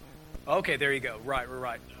 okay, there you go.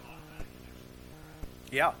 Right.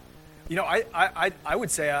 Yeah, I would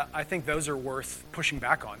say I think those are worth pushing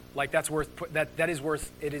back on. Like that's worth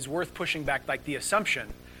it is worth pushing back. Like the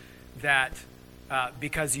assumption that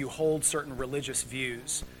because you hold certain religious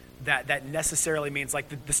views, that necessarily means like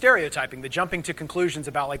the stereotyping, the jumping to conclusions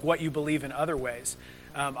about like what you believe in other ways.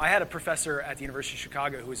 I had a professor at the University of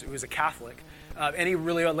Chicago who was a Catholic, and he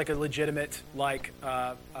really like a legitimate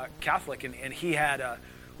Catholic, and he had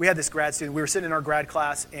we had this grad student. We were sitting in our grad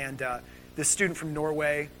class, and this student from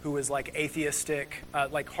Norway who was like atheistic,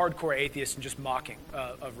 like hardcore atheist, and just mocking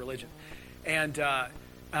of religion, and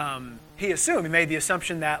he made the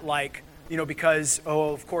assumption that like, because,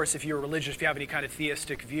 of course, if you're religious, if you have any kind of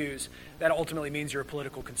theistic views, that ultimately means you're a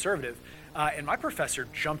political conservative. And my professor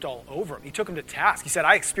jumped all over him. He took him to task. He said,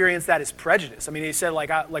 I experienced that as prejudice. I mean, he said,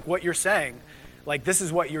 like what you're saying, like this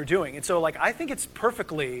is what you're doing. And so, like, I think it's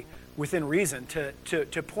perfectly within reason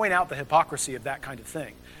to point out the hypocrisy of that kind of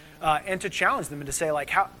thing, and to challenge them and to say, like,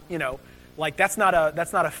 how, like that's not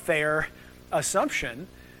a fair assumption.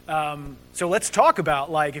 So let's talk about,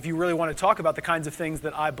 like, if you really want to talk about the kinds of things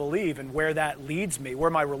that I believe and where that leads me, where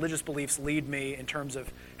my religious beliefs lead me in terms of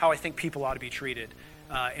how I think people ought to be treated,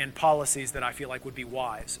 and policies that I feel like would be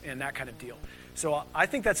wise and that kind of deal. So I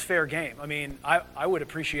think that's fair game. I mean, I would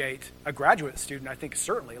appreciate a graduate student, I think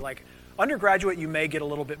certainly. Like undergraduate, you may get a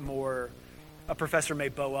little bit more a professor may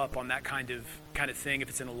bow up on that kind of thing if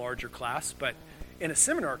it's in a larger class, but in a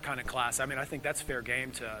seminar kind of class, I mean, I think that's fair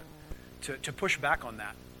game to push back on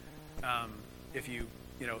that, if you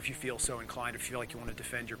feel so inclined, if you feel like you want to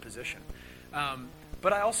defend your position.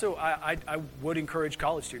 But I also I would encourage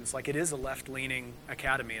college students, like, it is a left-leaning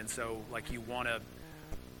academy, and so like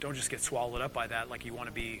don't just get swallowed up by that. Like, you want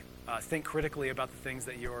to be think critically about the things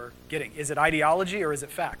that you're getting. Is it ideology or is it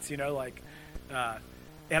facts? And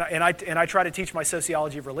I try to teach my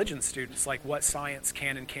sociology of religion students like what science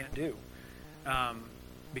can and can't do,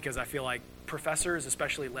 because I feel like professors,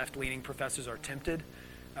 especially left-leaning professors, are tempted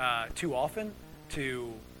too often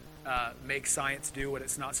to make science do what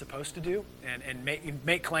it's not supposed to do, and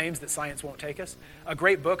make claims that science won't take us. A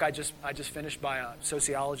great book I just finished by a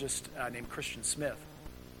sociologist named Christian Smith.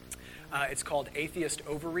 It's called Atheist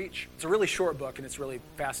Overreach. It's a really short book, and it's really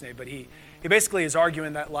fascinating, but he basically is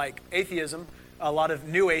arguing that, like, atheism, a lot of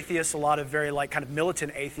new atheists, a lot of very, like, kind of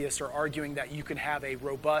militant atheists are arguing that you can have a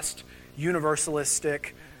robust,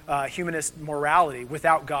 universalistic, humanist morality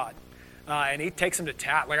without God. And he takes them to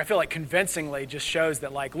task. Like, I feel like convincingly just shows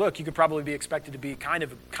that, like, look, you could probably be expected to be kind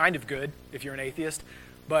of good if you're an atheist,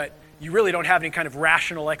 but you really don't have any kind of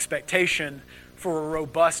rational expectation for a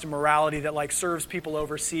robust morality that, like, serves people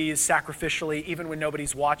overseas sacrificially, even when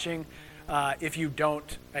nobody's watching, if you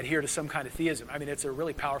don't adhere to some kind of theism. I mean, it's a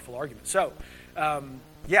really powerful argument. So,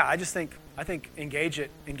 yeah, I think engage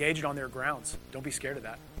it on their grounds. Don't be scared of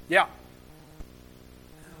that. Yeah.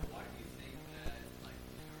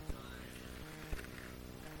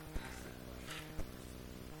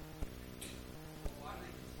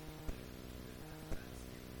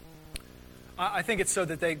 I think it's so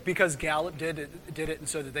that because Gallup did it, and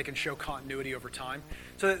so that they can show continuity over time.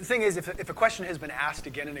 So the thing is, if a question has been asked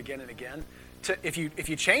again and again and again, if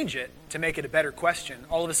you change it to make it a better question,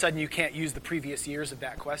 all of a sudden you can't use the previous years of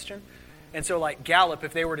that question. And so, like, Gallup,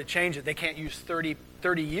 if they were to change it, they can't use 30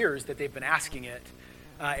 years that they've been asking it.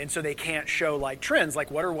 And so they can't show, like, trends,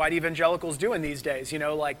 like, what are white evangelicals doing these days?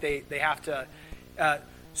 Like, they have to.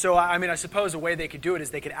 So, I mean, I suppose a way they could do it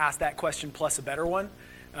is they could ask that question plus a better one.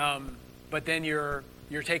 But then you're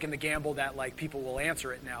taking the gamble that, like, people will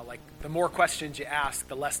answer it now. Like, the more questions you ask,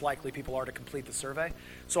 the less likely people are to complete the survey.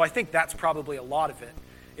 So I think that's probably a lot of it,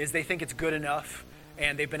 is they think it's good enough,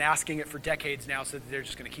 and they've been asking it for decades now, so that they're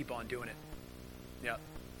just going to keep on doing it. Yeah.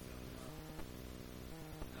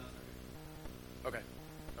 Okay.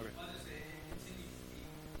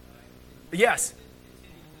 Yes.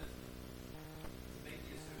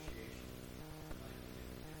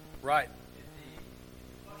 Right.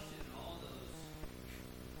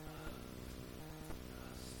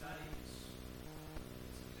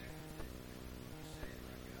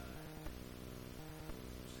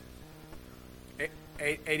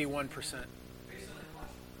 Eight, 81%.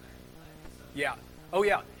 Yeah. Oh,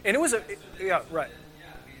 yeah. And it was yeah, right.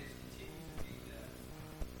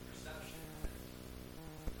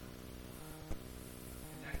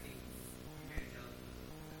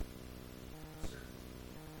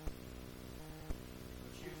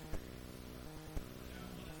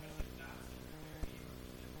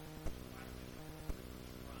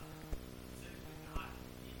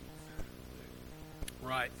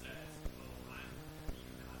 Right.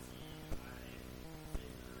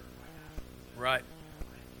 Right.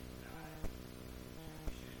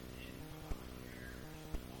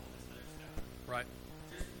 Right.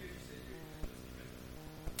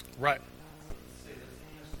 Right.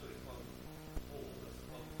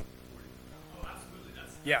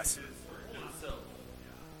 Yes. So,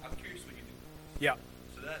 I'm curious what you do. Yeah.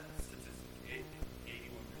 So that statistic, 81%,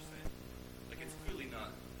 like, it's clearly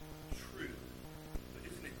not true, but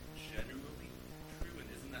isn't it generally true, and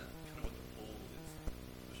isn't that kind of what the poll is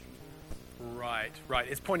pushing towards? Right.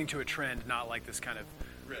 It's pointing to a trend, not like this kind of.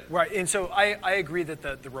 Right. And so I agree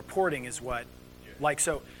that the reporting is what, like,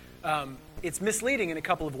 so it's misleading in a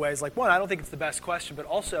couple of ways. Like, one, I don't think it's the best question, but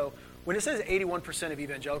also when it says 81% of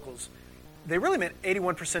evangelicals, they really meant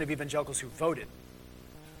 81% of evangelicals who voted,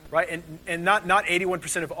 right? And not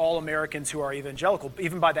 81% of all Americans who are evangelical,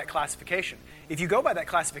 even by that classification. If you go by that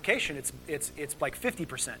classification, it's like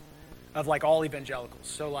 50% of, like, all evangelicals.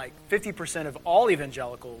 So, like, 50% of all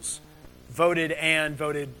evangelicals voted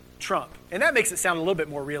Trump. And that makes it sound a little bit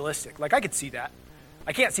more realistic. Like, I could see that.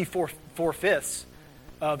 I can't see four-fifths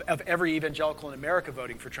of every evangelical in America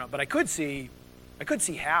voting for Trump, but I could see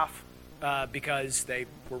half because they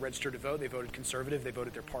were registered to vote, they voted conservative, they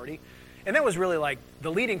voted their party. And that was really, like,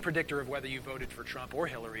 the leading predictor of whether you voted for Trump or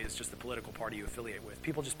Hillary is just the political party you affiliate with.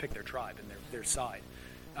 People just pick their tribe and their side,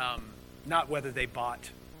 not whether they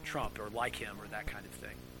bought Trump or like him or that kind of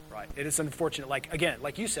thing, right? It is unfortunate, like, again,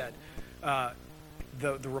 like you said,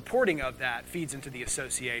 the reporting of that feeds into the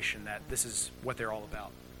association that this is what they're all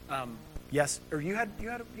about. Yes, or you had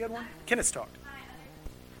one? Kenneth's talked.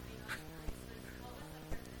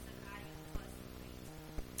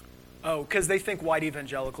 Oh, because they think white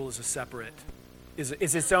evangelical is a separate, is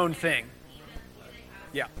its own thing.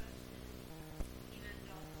 Yeah.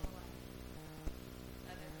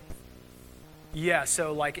 Yeah,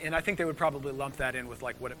 so like, and I think they would probably lump that in with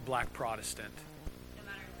like what black Protestant. No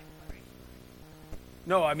matter like what race.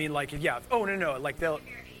 No, I mean like, yeah. Oh, no, like they'll. If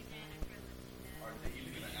you're Asian, if you're Latino. Are they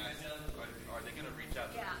even going to ask? Are they going to reach out?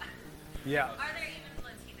 Yeah. Are there even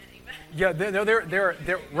Latina even? Yeah,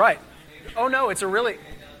 they're right. Oh no,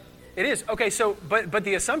 it is. Okay, so but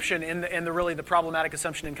the assumption and the really the problematic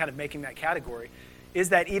assumption in kind of making that category is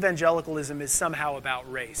that evangelicalism is somehow about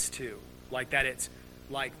race too. Like that it's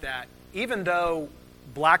like that even though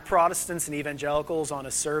black Protestants and evangelicals on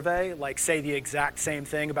a survey like say the exact same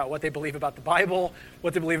thing about what they believe about the Bible,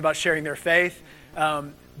 what they believe about sharing their faith,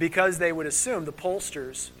 because they would assume, the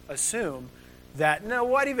pollsters assume that no,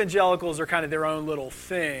 white evangelicals are kind of their own little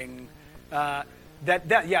thing. That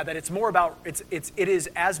it's more about it is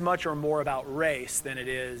as much or more about race than it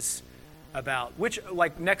is about which,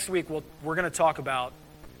 like next week we're going to talk about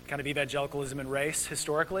kind of evangelicalism and race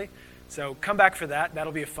historically. So come back for that.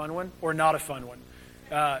 That'll be a fun one or not a fun one.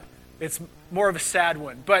 It's more of a sad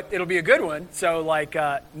one, but it'll be a good one. So like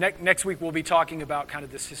next week we'll be talking about kind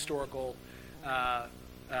of this historical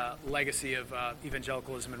legacy of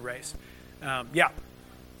evangelicalism and race. Yeah.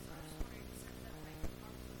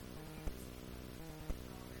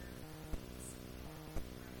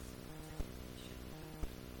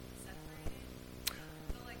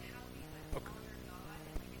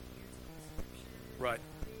 Right.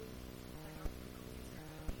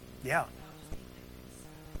 Yeah.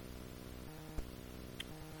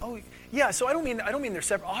 Oh, yeah. So I don't mean they're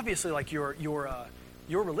separate. Obviously, like your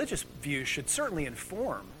religious views should certainly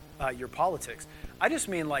inform your politics. I just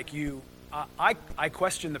mean like I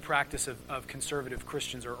question the practice of conservative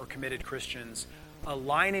Christians or committed Christians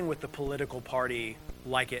aligning with the political party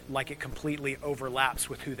like it completely overlaps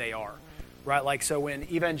with who they are, right? Like so when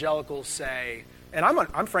evangelicals say. And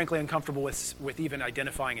I'm frankly uncomfortable with even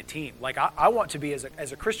identifying a team. Like I want to be as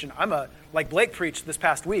a Christian. Like Blake preached this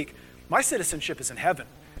past week. My citizenship is in heaven.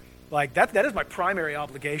 Like that is my primary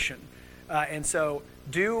obligation. And so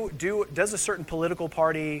does a certain political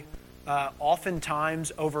party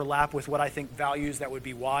oftentimes overlap with what I think values that would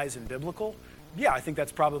be wise and biblical? Yeah, I think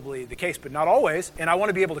that's probably the case, but not always. And I want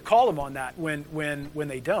to be able to call them on that when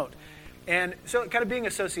they don't. And so kind of being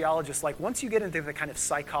a sociologist, like once you get into the kind of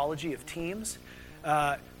psychology of teams,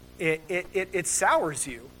 it sours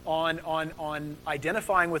you on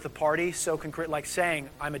identifying with a party so concrete, like saying,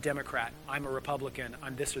 I'm a Democrat, I'm a Republican,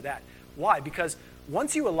 I'm this or that. Why? Because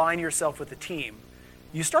once you align yourself with a team,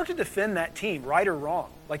 you start to defend that team, right or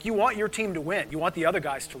wrong. Like you want your team to win. You want the other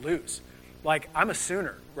guys to lose. Like I'm a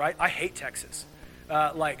Sooner, right? I hate Texas.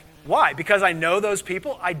 Like why? Because I know those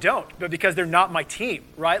people? I don't, but because they're not my team,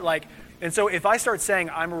 right? Like, and so if I start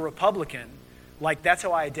saying I'm a Republican, like that's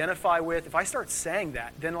how I identify with, if I start saying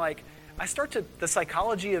that, then like the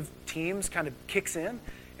psychology of teams kind of kicks in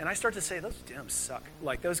and I start to say those Dems suck.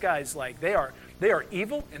 Like those guys, like they are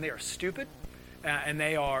evil and they are stupid and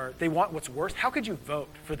they want what's worse. How could you vote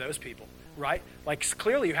for those people, right? Like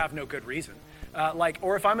clearly you have no good reason.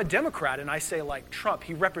 Or if I'm a Democrat and I say like Trump,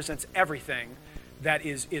 he represents everything that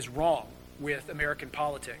is wrong with American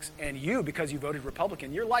politics, and you, because you voted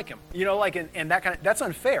Republican, you're like him, like, and that that's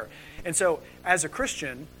unfair. And so, as a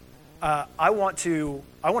Christian, I want to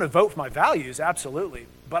vote for my values, absolutely,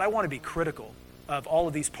 but I want to be critical of all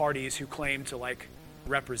of these parties who claim to like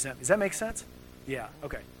represent. Does that make sense? Yeah.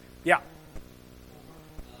 Okay. Yeah.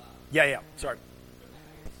 Yeah. Sorry.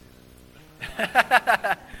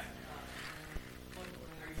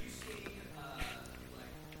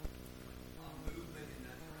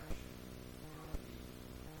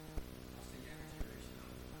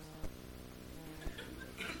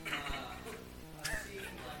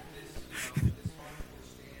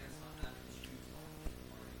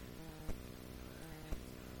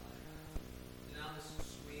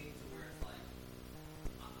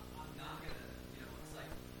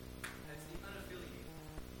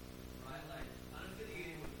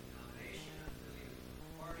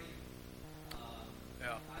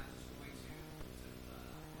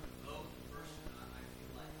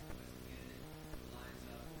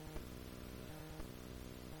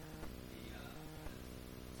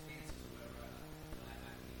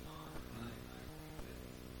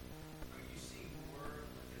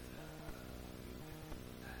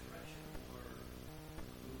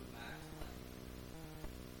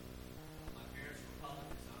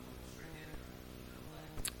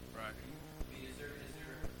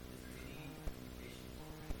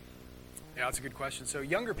 Yeah, that's a good question. So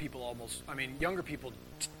younger people younger people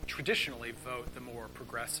traditionally vote the more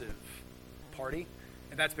progressive party,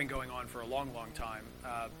 and that's been going on for a long, long time.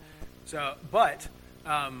 But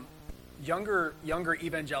younger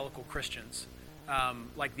evangelical Christians,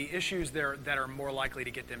 like the issues there that are more likely to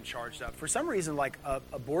get them charged up. For some reason, like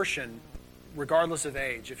abortion, regardless of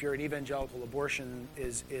age, if you're an evangelical, abortion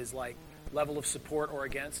is like level of support or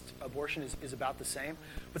against abortion is about the same.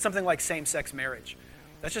 But something like same-sex marriage,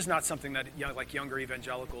 that's just not something that younger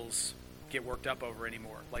evangelicals get worked up over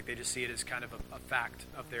anymore. Like they just see it as kind of a fact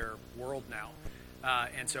of their world now.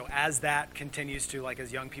 And so as that continues to, like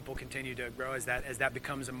as young people continue to grow, as that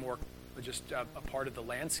becomes a more just a part of the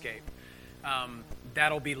landscape,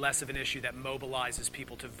 that'll be less of an issue that mobilizes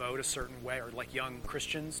people to vote a certain way, or like young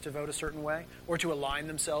Christians to vote a certain way, or to align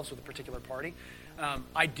themselves with a particular party.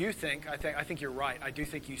 I think you're right. I do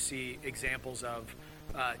think you see examples of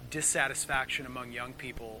dissatisfaction among young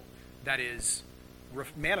people that is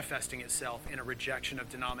manifesting itself in a rejection of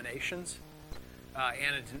denominations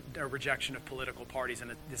and a rejection of political parties,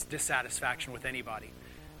 and this dissatisfaction with anybody.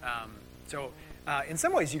 So in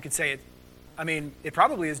some ways you could say it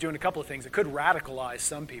probably is doing a couple of things. It could radicalize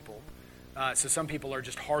some people. So some people are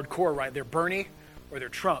just hardcore, right? They're Bernie or they're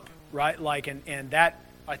Trump, right? Like, and that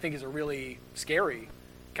I think is a really scary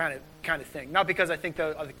kind of thing. Not because I think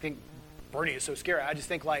Bernie is so scary. I just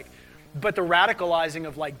think but the radicalizing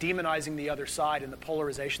of like demonizing the other side and the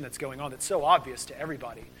polarization that's going on, that's so obvious to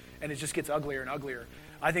everybody, and it just gets uglier and uglier.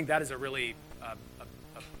 I think that is a really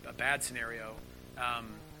a bad scenario.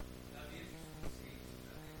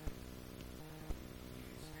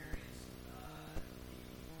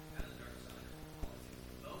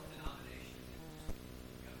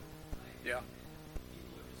 Yeah.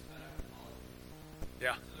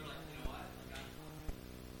 Yeah. So they're like, you know what? Like,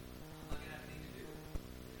 I'm not gonna have anything to do with it,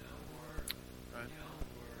 Right. or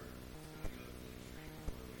it's gonna go to the extreme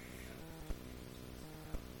where we have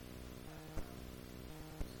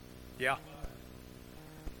Yeah.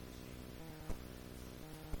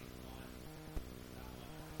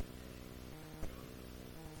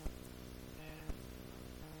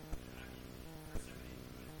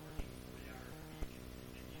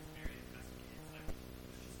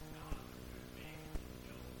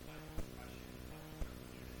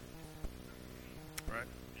 Right.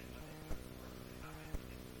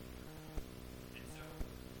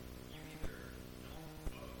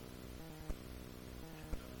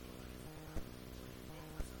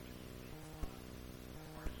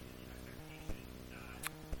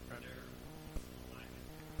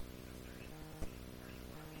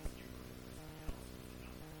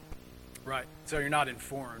 Right. So you're not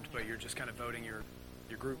informed, but you're just kind of voting your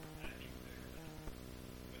group.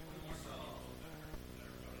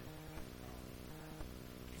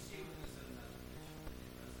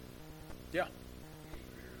 Yeah.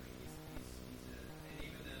 and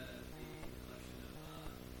even the election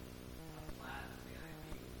of Platt to the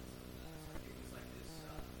IMB was like this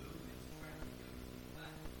movement to try to get young people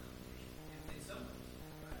back to the nomination. In some ways,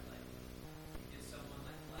 right? Like you get someone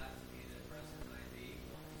like Platt to be the president of IMB,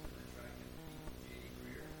 well, he's going to try to get J.D.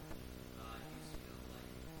 Greer. He's like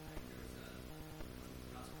I think there was a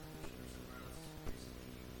prosecution or somewhere else recently.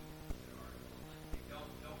 He did an article on like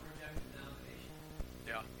don't reject the nomination.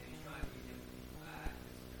 Yeah. And he's trying to get young people back.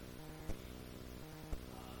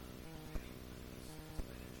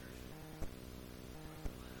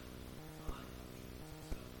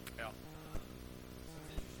 Yeah. So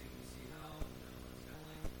it's interesting to see how it's kind of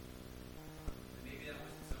like, and maybe that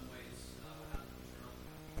was in some ways what happened with Trump.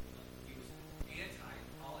 He was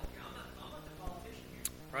anti-politics. I'm not the politician here.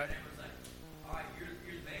 Right. And everyone's like, all right, you're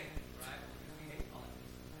the man, right? Well, because we hate politics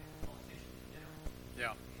and politicians in general.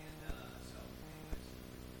 Yeah. And so, anyways.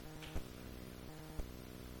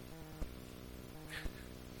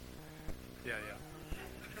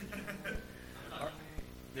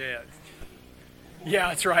 Yeah. Yeah,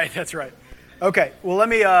 that's right. That's right. Okay. Well, let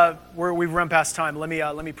me. We've run past time. Let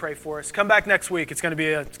me pray for us. Come back next week. It's going to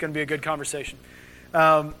be a good conversation.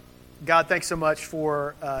 God, thanks so much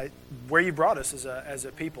for where you brought us as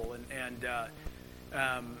a people, and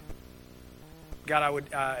God, I would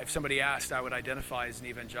if somebody asked, I would identify as an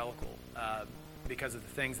evangelical because of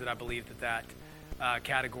the things that I believe that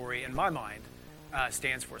category in my mind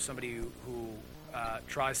stands for. Somebody who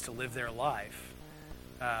tries to live their life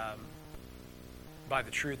by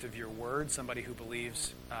the truth of your word, somebody who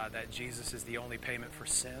believes that Jesus is the only payment for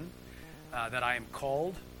sin, that I am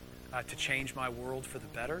called to change my world for the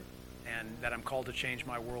better, and that I'm called to change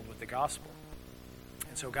my world with the gospel.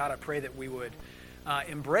 And so, God, I pray that we would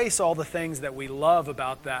embrace all the things that we love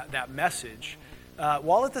about that message,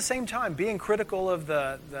 while at the same time being critical of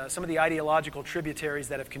some of the ideological tributaries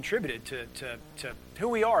that have contributed to who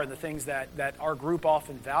we are and the things that our group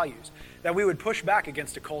often values. That we would push back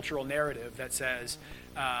against a cultural narrative that says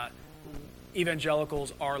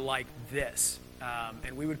evangelicals are like this.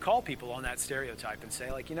 And we would call people on that stereotype and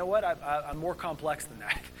say, like, you know what, I'm more complex than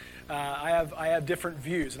that. I have different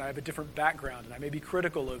views and I have a different background, and I may be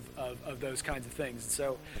critical of those kinds of things. And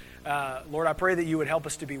so, Lord, I pray that you would help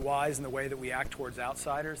us to be wise in the way that we act towards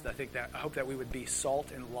outsiders. I hope that we would be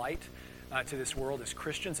salt and light to this world as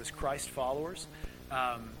Christians, as Christ followers.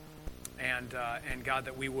 And God,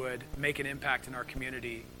 that we would make an impact in our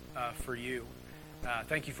community for you.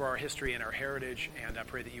 Thank you for our history and our heritage, and I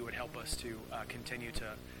pray that you would help us to continue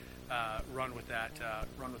to run with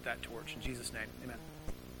that torch. In Jesus' name, amen.